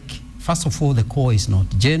looks like, first of all, the core is not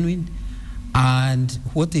genuine, and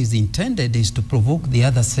what is intended is to provoke the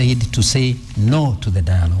other side to say no to the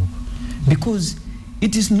dialogue. Because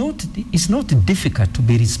it's not difficult to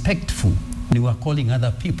be respectful when you are calling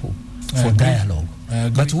other people for dialogue.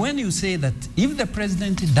 But when you say that if the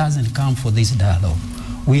president doesn't come for this dialogue,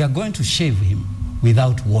 we are going to shave him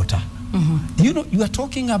without water. You know, you are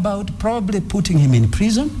talking about probably putting him in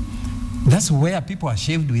prison. That's where people are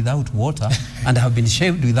shaved without water and have been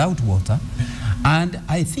shaved without water. And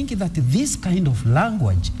I think that this kind of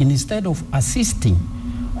language, instead of assisting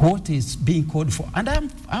what is being called for, and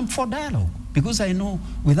I'm for dialogue, because I know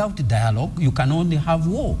without dialogue you can only have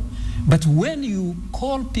war. But when you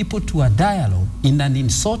call people to a dialogue in an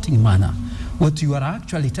insulting manner, what you are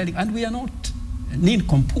actually telling, and we are not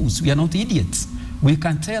nincompoops, we are not idiots. We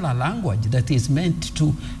can tell a language that is meant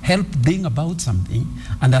to help bring about something,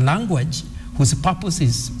 and a language whose purpose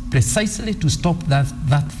is precisely to stop that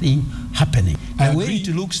thing happening. The way it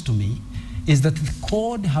looks to me is that the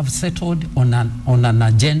CORD have settled on an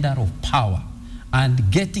agenda of power,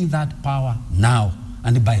 and getting that power now,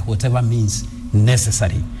 and by whatever means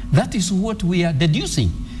necessary. That is what we are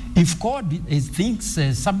deducing. If CORD thinks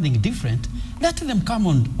something different, let them come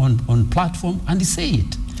on platform and say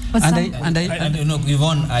it. And you know,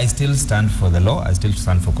 Yvonne, I still stand for the law, I still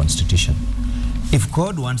stand for constitution. If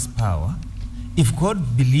CORD wants power, if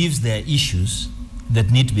CORD believes there are issues that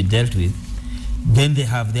need to be dealt with, then they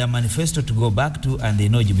have their manifesto to go back to, and they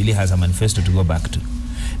know Jubilee has a manifesto to go back to.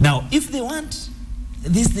 Now, if they want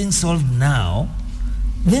these things solved now,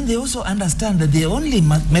 then they also understand that the only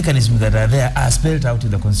mechanisms that are there are spelled out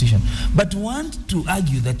in the Constitution. But want to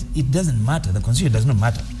argue that it doesn't matter, the Constitution does not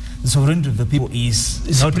matter. The sovereignty of the people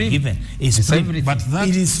is not given. It's supreme. But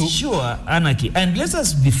it is sure anarchy. And let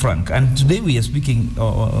us be frank, and today we are speaking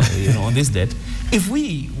on this date, if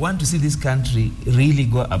we want to see this country really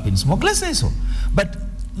go up in smoke, let's say so. But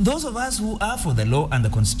those of us who are for the law and the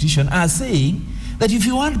Constitution are saying that if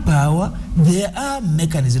you want power, there are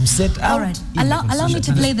mechanisms set out. All right. Allow me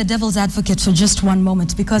to play the devil's advocate for just one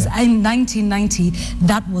moment, because in 1990,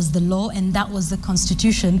 that was the law and that was the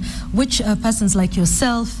Constitution, which persons like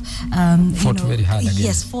yourself fought very hard against.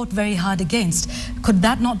 Yes, fought very hard against. Could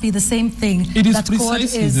that not be the same thing that court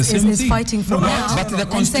is fighting for now, but the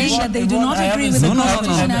and saying that they do not agree with the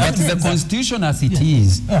Constitution? But the Constitution as it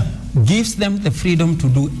is gives them the freedom to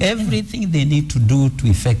do everything they need to do to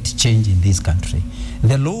effect change in this country.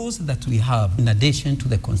 The laws that we have, in addition to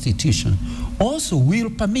the Constitution, also will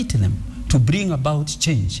permit them to bring about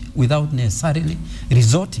change without necessarily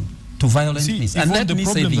resorting to violent means. And let me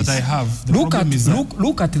say this. Look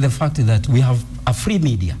at the fact that we have a free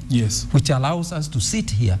media, which allows us to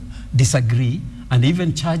sit here, disagree, and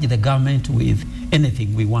even charge the government with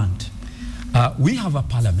anything we want. We have a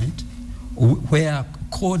parliament where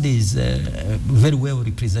code is very well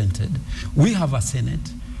represented. We have a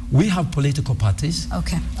Senate. We have political parties.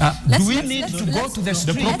 Okay. Do we need to go to the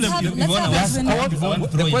street?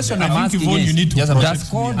 The question I'm asking is, does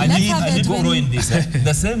code I need to throw in this.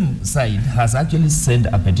 The same side has actually sent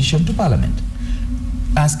a petition to Parliament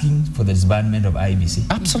asking for the disbandment of IEBC.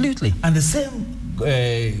 Absolutely. And the same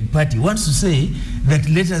party wants to say that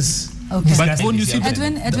let us... Okay. But when you see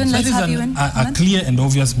Edwin, let's have you in. A clear and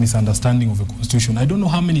obvious misunderstanding of the Constitution. I don't know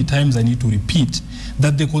how many times I need to repeat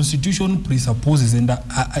that the Constitution presupposes and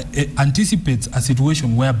anticipates a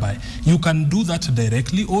situation whereby you can do that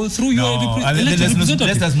directly or through your elected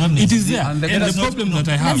representative. It is there. And the problem that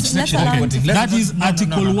I have, that is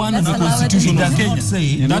Article 1 of the Constitution of Kenya.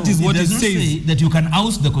 That is what it says. That you can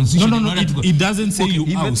oust the Constitution. No, it doesn't say you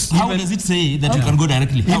oust. How does it say that you can go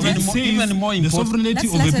directly? Even more important, the sovereignty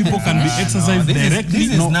of the people can be exercised directly.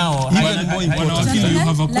 This is now even more important. You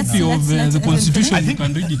have a copy of the Constitution. You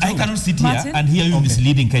can read it. I cannot sit here and hear you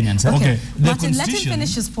misleading Kenyans. Okay. Martin, let him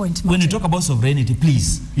finish his point. When you talk about sovereignty,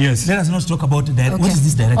 please. Yes. Let us not talk about what is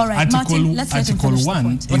this direct. All right, Martin, let's let him finish the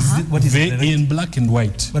point. What is it in black and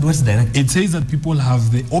white? But what's direct? It says that people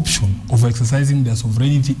have the option of exercising their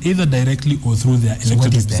sovereignty either directly or through their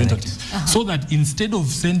elected representatives. So that instead of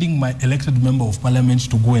sending my elected member of parliament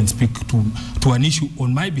to go and speak to an issue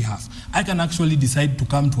on my behalf, I can actually decide to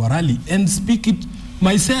come to a rally and speak it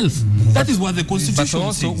myself. That is what the Constitution but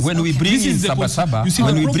also says. When we bring in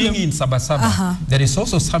Sabasaba, there is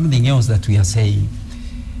also something else that we are saying.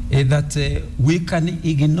 That we can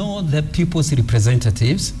ignore the people's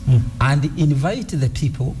representatives and invite the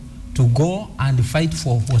people to go and fight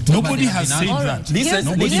for whatever. Nobody has said that.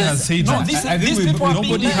 Nobody has said that.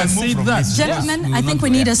 Nobody has said that. Gentlemen, I think we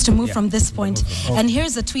need us to move from this point. And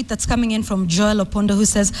here's a tweet that's coming in from Joel Opondo, who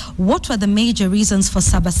says, what were the major reasons for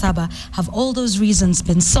Sabasaba? Have all those reasons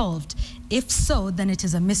been solved? If so, then it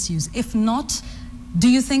is a misuse. If not, do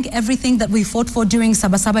you think everything that we fought for during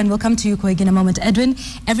Sabasaba, and we'll come to you, Koigi, in a moment, Edwin,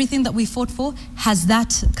 everything that we fought for, has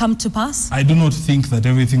that come to pass? I do not think that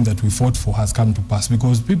everything that we fought for has come to pass,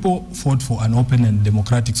 because people fought for an open and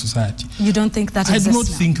democratic society. You don't think that exists? I do not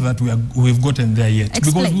think that we've gotten there yet.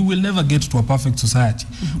 Explain. Because we will never get to a perfect society.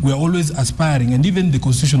 We are always aspiring, and even the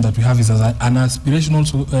constitution that we have is an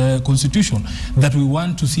aspirational constitution, that we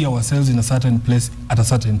want to see ourselves in a certain place at a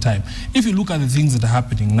certain time. If you look at the things that are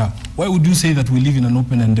happening now, why would you say that we live in an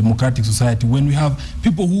open and democratic society when we have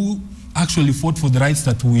people who actually fought for the rights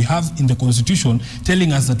that we have in the Constitution,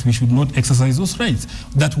 telling us that we should not exercise those rights?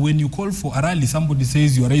 That when you call for a rally, somebody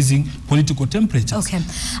says you are raising political temperatures. Okay.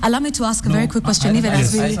 Allow me to ask a very quick question, even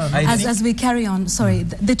as we carry on. Sorry,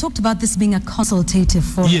 they talked about this being a consultative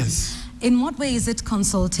forum. Yes. In what way is it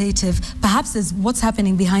consultative? Perhaps is what's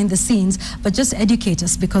happening behind the scenes, but just educate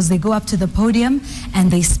us, because they go up to the podium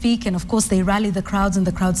and they speak, and of course they rally the crowds and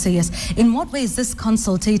the crowds say yes. In what way is this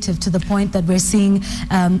consultative to the point that we're seeing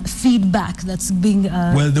feedback that's being...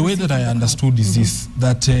 well, the way that I understood is this,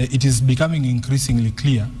 that it is becoming increasingly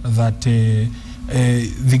clear that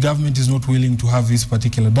the government is not willing to have this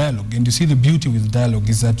particular dialogue. And you see, the beauty with dialogue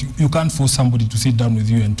is that you can't force somebody to sit down with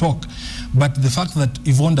you and talk. But the fact that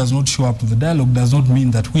Yvonne does not show up to the dialogue does not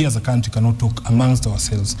mean that we as a country cannot talk amongst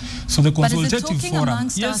ourselves. So the consultative but is it talking forum,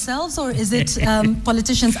 amongst ourselves, or is it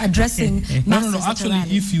politicians addressing masses? No. Actually,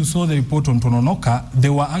 if you saw the report on Tononoka,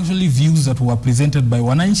 there were actually views that were presented by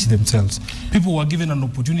Wananchi themselves. People were given an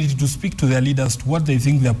opportunity to speak to their leaders to what they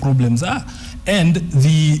think their problems are. And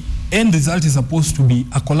the end result is supposed to be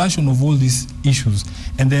a collation of all these issues.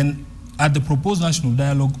 And then at the proposed national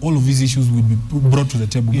dialogue, all of these issues will be brought to the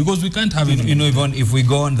table, because we can't have it. You know, Yvonne, if we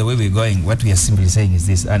go on the way we're going, what we are simply saying is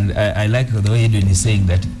this, and I like the way Edwin is saying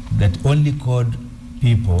that only code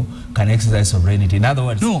people can exercise sovereignty. In other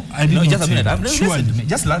words, no, I did not just a minute. Sure.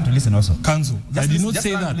 Just learn to listen also. Council, I did not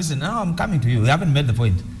say that. Listen, now I'm coming to you. You haven't made the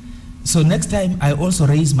point. So next time I also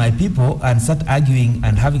raise my people and start arguing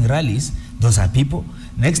and having rallies, those are people.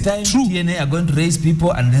 Next time TNA are going to raise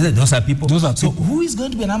people and those are people. So who is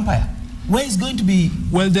going to be an umpire? Where is going to be?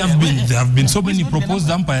 Well, there have been so many proposed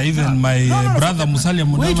umpire. Even my brother Musalia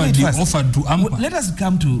Mudavadi offered to umpire. Let us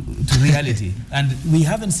come to reality, and we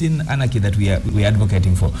haven't seen anarchy that we are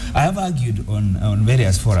advocating for. I have argued on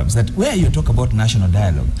various forums that where you talk about national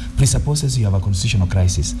dialogue presupposes you have a constitutional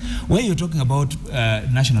crisis. Where you're talking about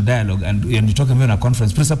national dialogue and you're talking about a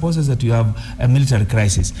conference presupposes that you have a military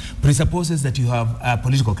crisis, presupposes that you have a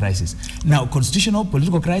political crisis. Now, constitutional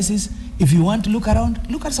political crisis. If you want to look around,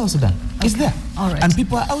 look at South Sudan. Okay. It's there. All right. And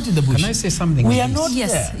people are out in the bush. Can I say something? We are not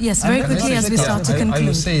there. Yes, very quickly as we start to conclude. I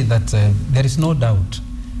will say that there is no doubt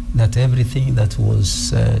that everything that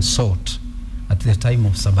was sought at the time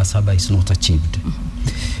of Sabasaba is not achieved.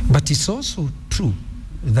 But it's also true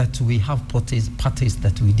that we have parties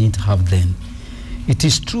that we didn't have then. It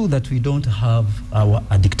is true that we don't have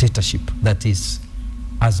a dictatorship that is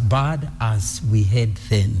as bad as we had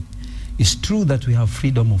then. It's true that we have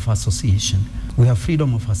freedom of association, we have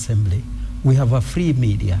freedom of assembly, we have a free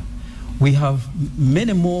media, we have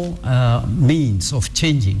many more means of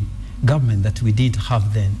changing government that we didn't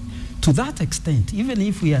have then. To that extent, even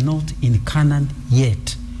if we are not in Canaan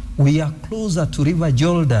yet, we are closer to River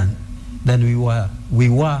Jordan than we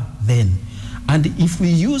were then. And if we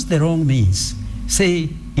use the wrong means, say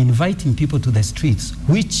inviting people to the streets,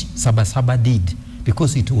 which Sabasaba did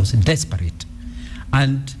because it was desperate,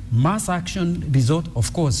 and mass action resort,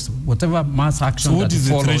 of course, whatever mass action. So what is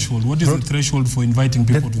the threshold? What is the threshold for inviting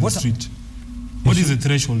people to the street? What is the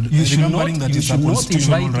threshold? You should not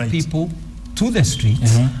invite people to the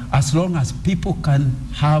streets as long as people can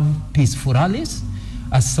have peaceful rallies,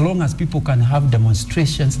 as long as people can have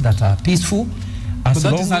demonstrations that are peaceful, as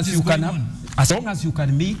long as you can have. As long as you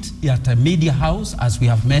can meet at a media house, as we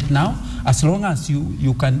have met now, as long as you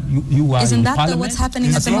are Isn't in that parliament, what's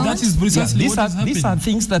happening at the moment? That is precisely what is happening. These are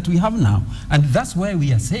things that we have now, and that's why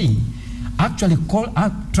we are saying, actually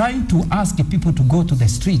trying to ask people to go to the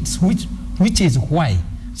streets, which is why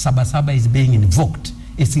Sabasaba is being invoked.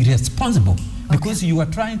 It's irresponsible because you are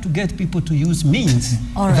trying to get people to use means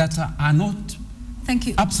that are not. Thank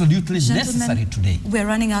you. Absolutely necessary today. We're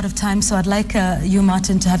running out of time, so I'd like you,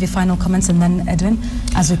 Martin, to have your final comments, and then Edwin,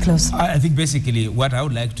 as we close. I think basically what I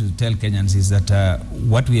would like to tell Kenyans is that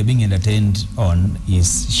what we are being entertained on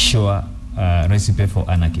is sure recipe for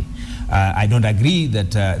anarchy. I don't agree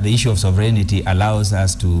that the issue of sovereignty allows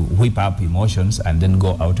us to whip up emotions and then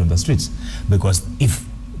go out on the streets, because if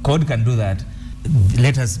code can do that,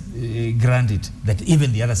 let us grant it that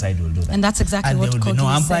even the other side will do that. And that's exactly what there will be no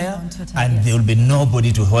umpire, and there will be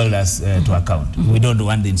nobody to hold us to account. We don't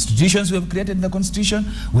want the institutions we have created in the Constitution.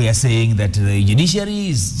 We are saying that the judiciary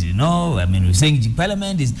is, we're saying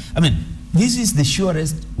parliament is, this is the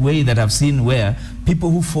surest way that I've seen where people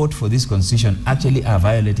who fought for this Constitution actually are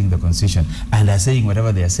violating the Constitution and are saying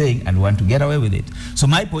whatever they are saying and want to get away with it. So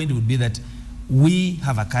my point would be that we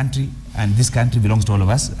have a country, and this country belongs to all of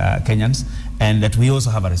us, Kenyans, and that we also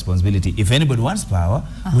have a responsibility. If anybody wants power,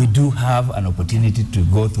 we do have an opportunity to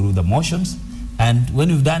go through the motions, and when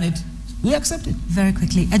we've done it, we accept it. Very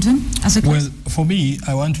quickly, Edwin, as a Well, for me,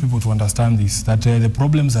 I want people to understand this, that the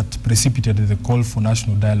problems that precipitated the call for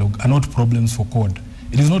national dialogue are not problems for CORD.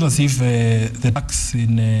 It is not as if the tax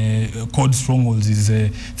in CORD strongholds is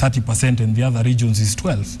 30% and the other regions is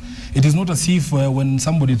 12%. It is not as if when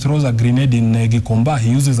somebody throws a grenade in Gikomba,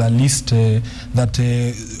 he uses a list that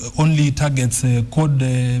only targets CORD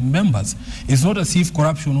members. It's not as if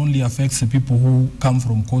corruption only affects the people who come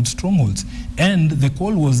from CORD strongholds. And the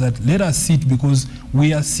call was that let us sit, because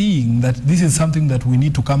we are seeing that this is something that we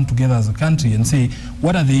need to come together as a country and say,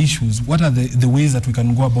 what are the issues? What are the ways that we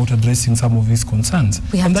can go about addressing some of these concerns?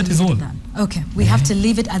 And that is all. Okay, we have to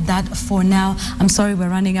leave it at that for now. I'm sorry we're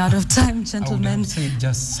running out of time, gentlemen. I would say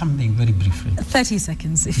just something very briefly. 30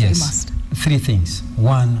 seconds, if you must. 3 things.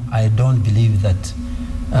 One, I don't believe that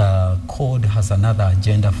CORD has another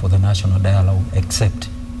agenda for the national dialogue except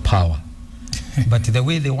power. But the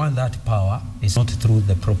way they want that power is not through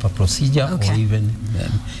the proper procedure or even...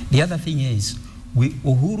 the other thing is,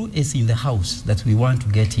 Uhuru is in the house that we want to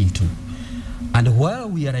get into. And while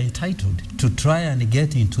we are entitled to try and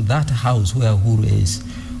get into that house where Uhuru is,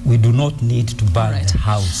 we do not need to burn the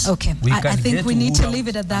house. Okay, I think we need to leave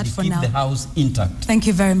it at that for now. Keep the house intact. Thank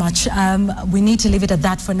you very much. We need to leave it at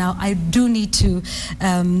that for now. I do need to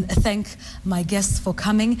thank my guests for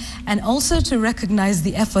coming and also to recognize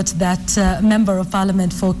the effort that Member of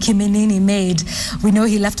Parliament for Kiminini made. We know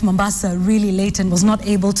he left Mombasa really late and was not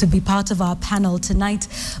able to be part of our panel tonight,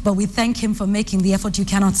 but we thank him for making the effort. You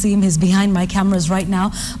cannot see him, he's behind my cameras right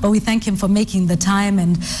now, but we thank him for making the time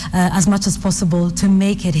and as much as possible to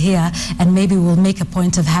make it here, and maybe we'll make a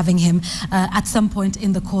point of having him at some point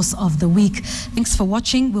in the course of the week. Thanks for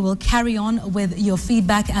watching. We will carry on with your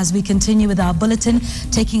feedback as we continue with our bulletin.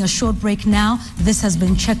 Taking a short break now. This has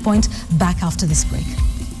been Checkpoint. Back after this break.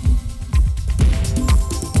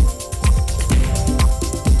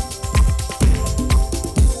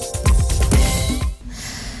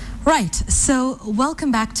 Right, so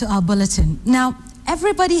welcome back to our bulletin. Now,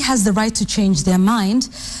 everybody has the right to change their mind,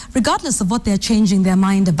 regardless of what they're changing their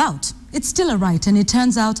mind about. It's still a right, and it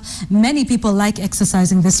turns out many people like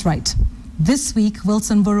exercising this right. This week,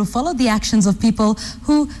 Wilson Buru followed the actions of people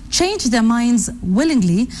who changed their minds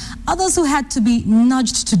willingly, others who had to be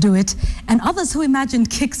nudged to do it, and others who imagined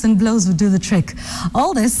kicks and blows would do the trick.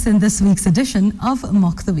 All this in this week's edition of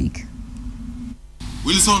Mock the Week.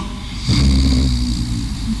 Wilson.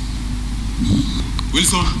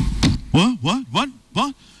 Wilson. What?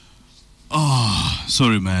 Oh,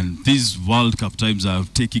 sorry, man. These World Cup times are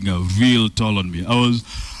taking a real toll on me. I'm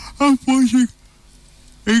watching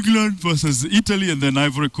England versus Italy and then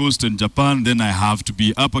Ivory Coast and Japan. Then I have to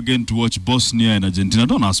be up again to watch Bosnia and Argentina.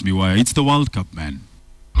 Don't ask me why. It's the World Cup, man.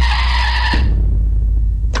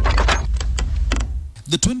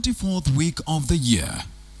 The 24th week of the year.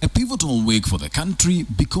 A pivotal week for the country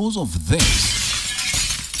because of this.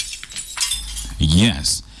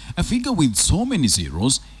 Yes, a figure with so many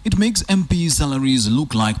zeros, it makes MPs' salaries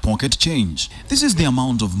look like pocket change. This is the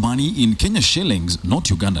amount of money in Kenya shillings, not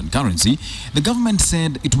Ugandan currency, the government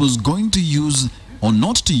said it was going to use or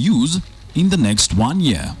not to use in the next 1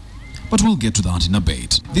 year. But we'll get to that in a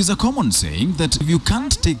bit. There's a common saying that if you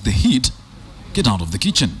can't take the heat, get out of the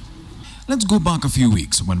kitchen. Let's go back a few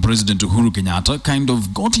weeks when President Uhuru Kenyatta kind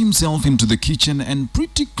of got himself into the kitchen and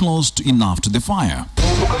pretty close to enough to the fire.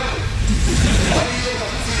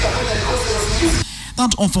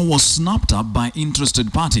 That offer was snapped up by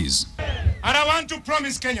interested parties. And I want to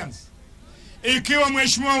promise Kenyans, ikiwa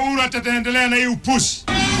Mheshimiwa Uhuru ataendelea na hii upusi,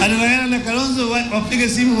 anaenda na Kalonzo wapige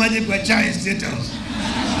simu waje kwa chai State House.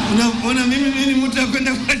 Unaona mimi mtu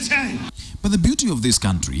akwenda kwa chai. But the beauty of this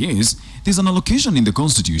country is there's an allocation in the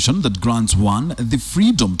constitution that grants one the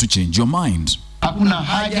freedom to change your mind. Hakuna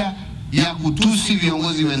haja ya kutusi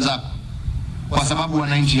viongozi wenzako kwa sababu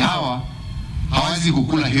wananchi hawa hawezi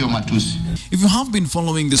kukula hiyo matusi. If you have been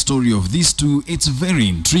following the story of these two, it's very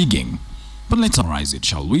intriguing. But let's summarize it,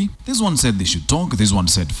 shall we? This one said they should talk, this one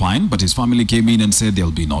said fine, but his family came in and said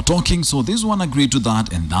there'll be no talking, so this one agreed to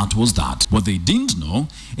that, and that was that. What they didn't know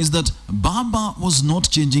is that Baba was not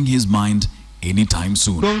changing his mind anytime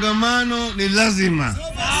soon. Kongamano ni lazima.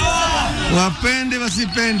 Wapende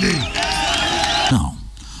wasipende. Now,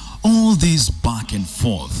 all this back and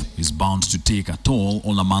forth is bound to take a toll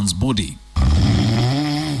on a man's body.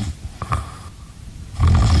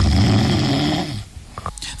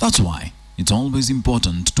 That's why it's always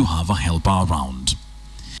important to have a helper around.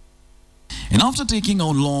 And after taking a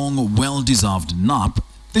long, well-deserved nap,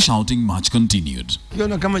 the shouting match continued.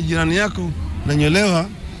 Kiona kama jirani yako nanyolewa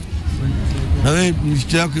na wewe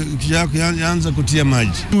kichako yaanza kutia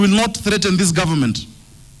maji. You will not threaten this government.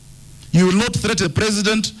 You will not threaten the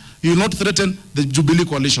president. You will not threaten the Jubilee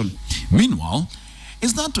coalition. Meanwhile,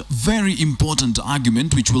 is that very important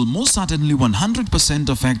argument which will most certainly 100%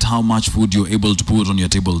 affect how much food you're able to put on your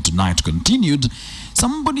table tonight continued,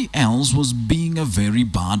 somebody else was being a very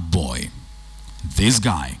bad boy. This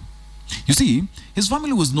guy. You see, his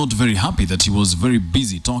family was not very happy that he was very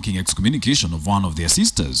busy talking excommunication of one of their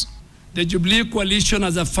sisters. The Jubilee coalition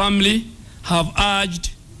as a family have urged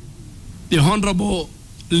the Honorable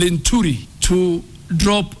Linturi to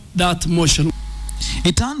drop that motion.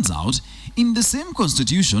 It turns out, in the same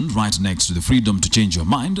constitution, right next to the freedom to change your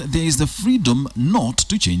mind, there is the freedom not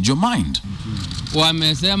to change your mind.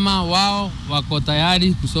 Wamesema wao wako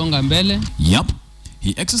tayari kusonga mbele. Yep,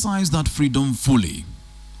 he exercised that freedom fully.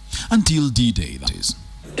 Until D-Day, that is.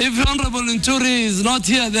 If Honorable Nturi is not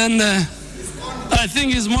here, then I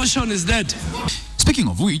think his motion is dead. Speaking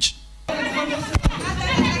of which,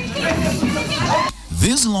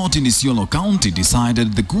 this lot in Isiolo County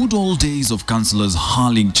decided the good old days of councillors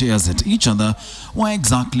hurling chairs at each other were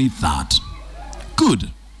exactly that. Good.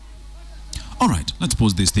 Alright, let's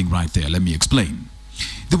pause this thing right there. Let me explain.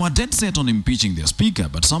 They were dead set on impeaching their speaker,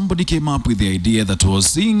 but somebody came up with the idea that was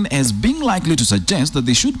seen as being likely to suggest that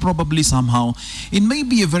they should probably somehow, in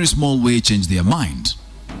maybe a very small way, change their mind.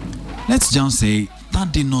 Let's just say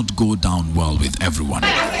that did not go down well with everyone.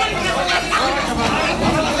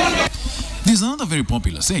 There's another very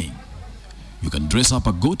popular saying. You can dress up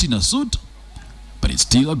a goat in a suit, but it's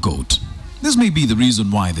still a goat. This may be the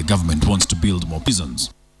reason why the government wants to build more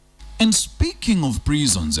prisons. And speaking of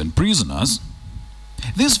prisons and prisoners,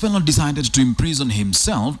 this fellow decided to imprison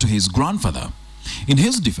himself to his grandfather. In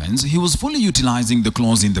his defense, he was fully utilizing the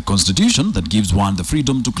clause in the constitution that gives one the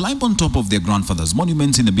freedom to climb on top of their grandfather's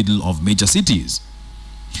monuments in the middle of major cities.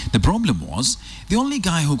 The problem was, the only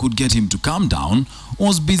guy who could get him to calm down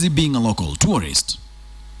was busy being a local tourist.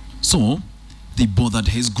 So, they bothered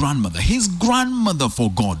his grandmother for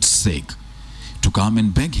God's sake, to come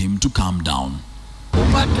and beg him to calm down.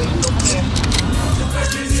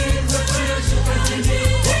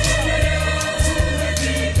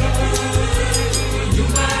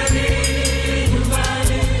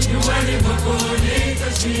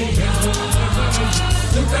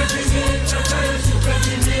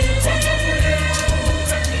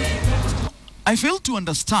 I fail to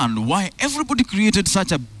understand why everybody created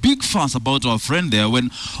such a big fuss about our friend there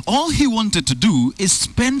when all he wanted to do is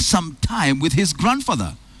spend some time with his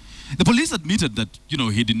grandfather. The police admitted that,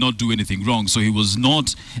 he did not do anything wrong, so he was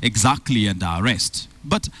not exactly under arrest.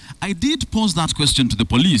 But I did pose that question to the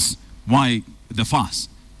police, why the fuss?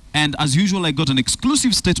 And as usual, I got an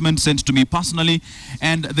exclusive statement sent to me personally,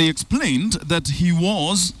 and they explained that he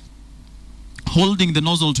was holding the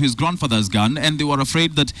nozzle to his grandfather's gun, and they were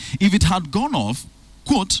afraid that if it had gone off,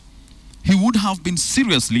 quote, he would have been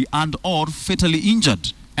seriously and or fatally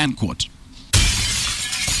injured, end quote.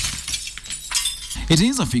 It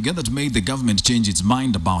is a figure that made the government change its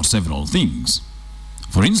mind about several things.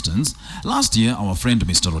 For instance, last year our friend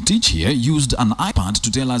Mr. Rotich here used an iPad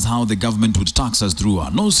to tell us how the government would tax us through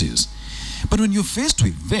our noses. But when you're faced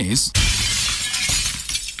with this,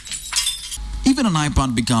 even an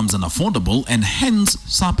iPad becomes unaffordable and hence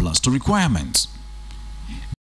surplus to requirements.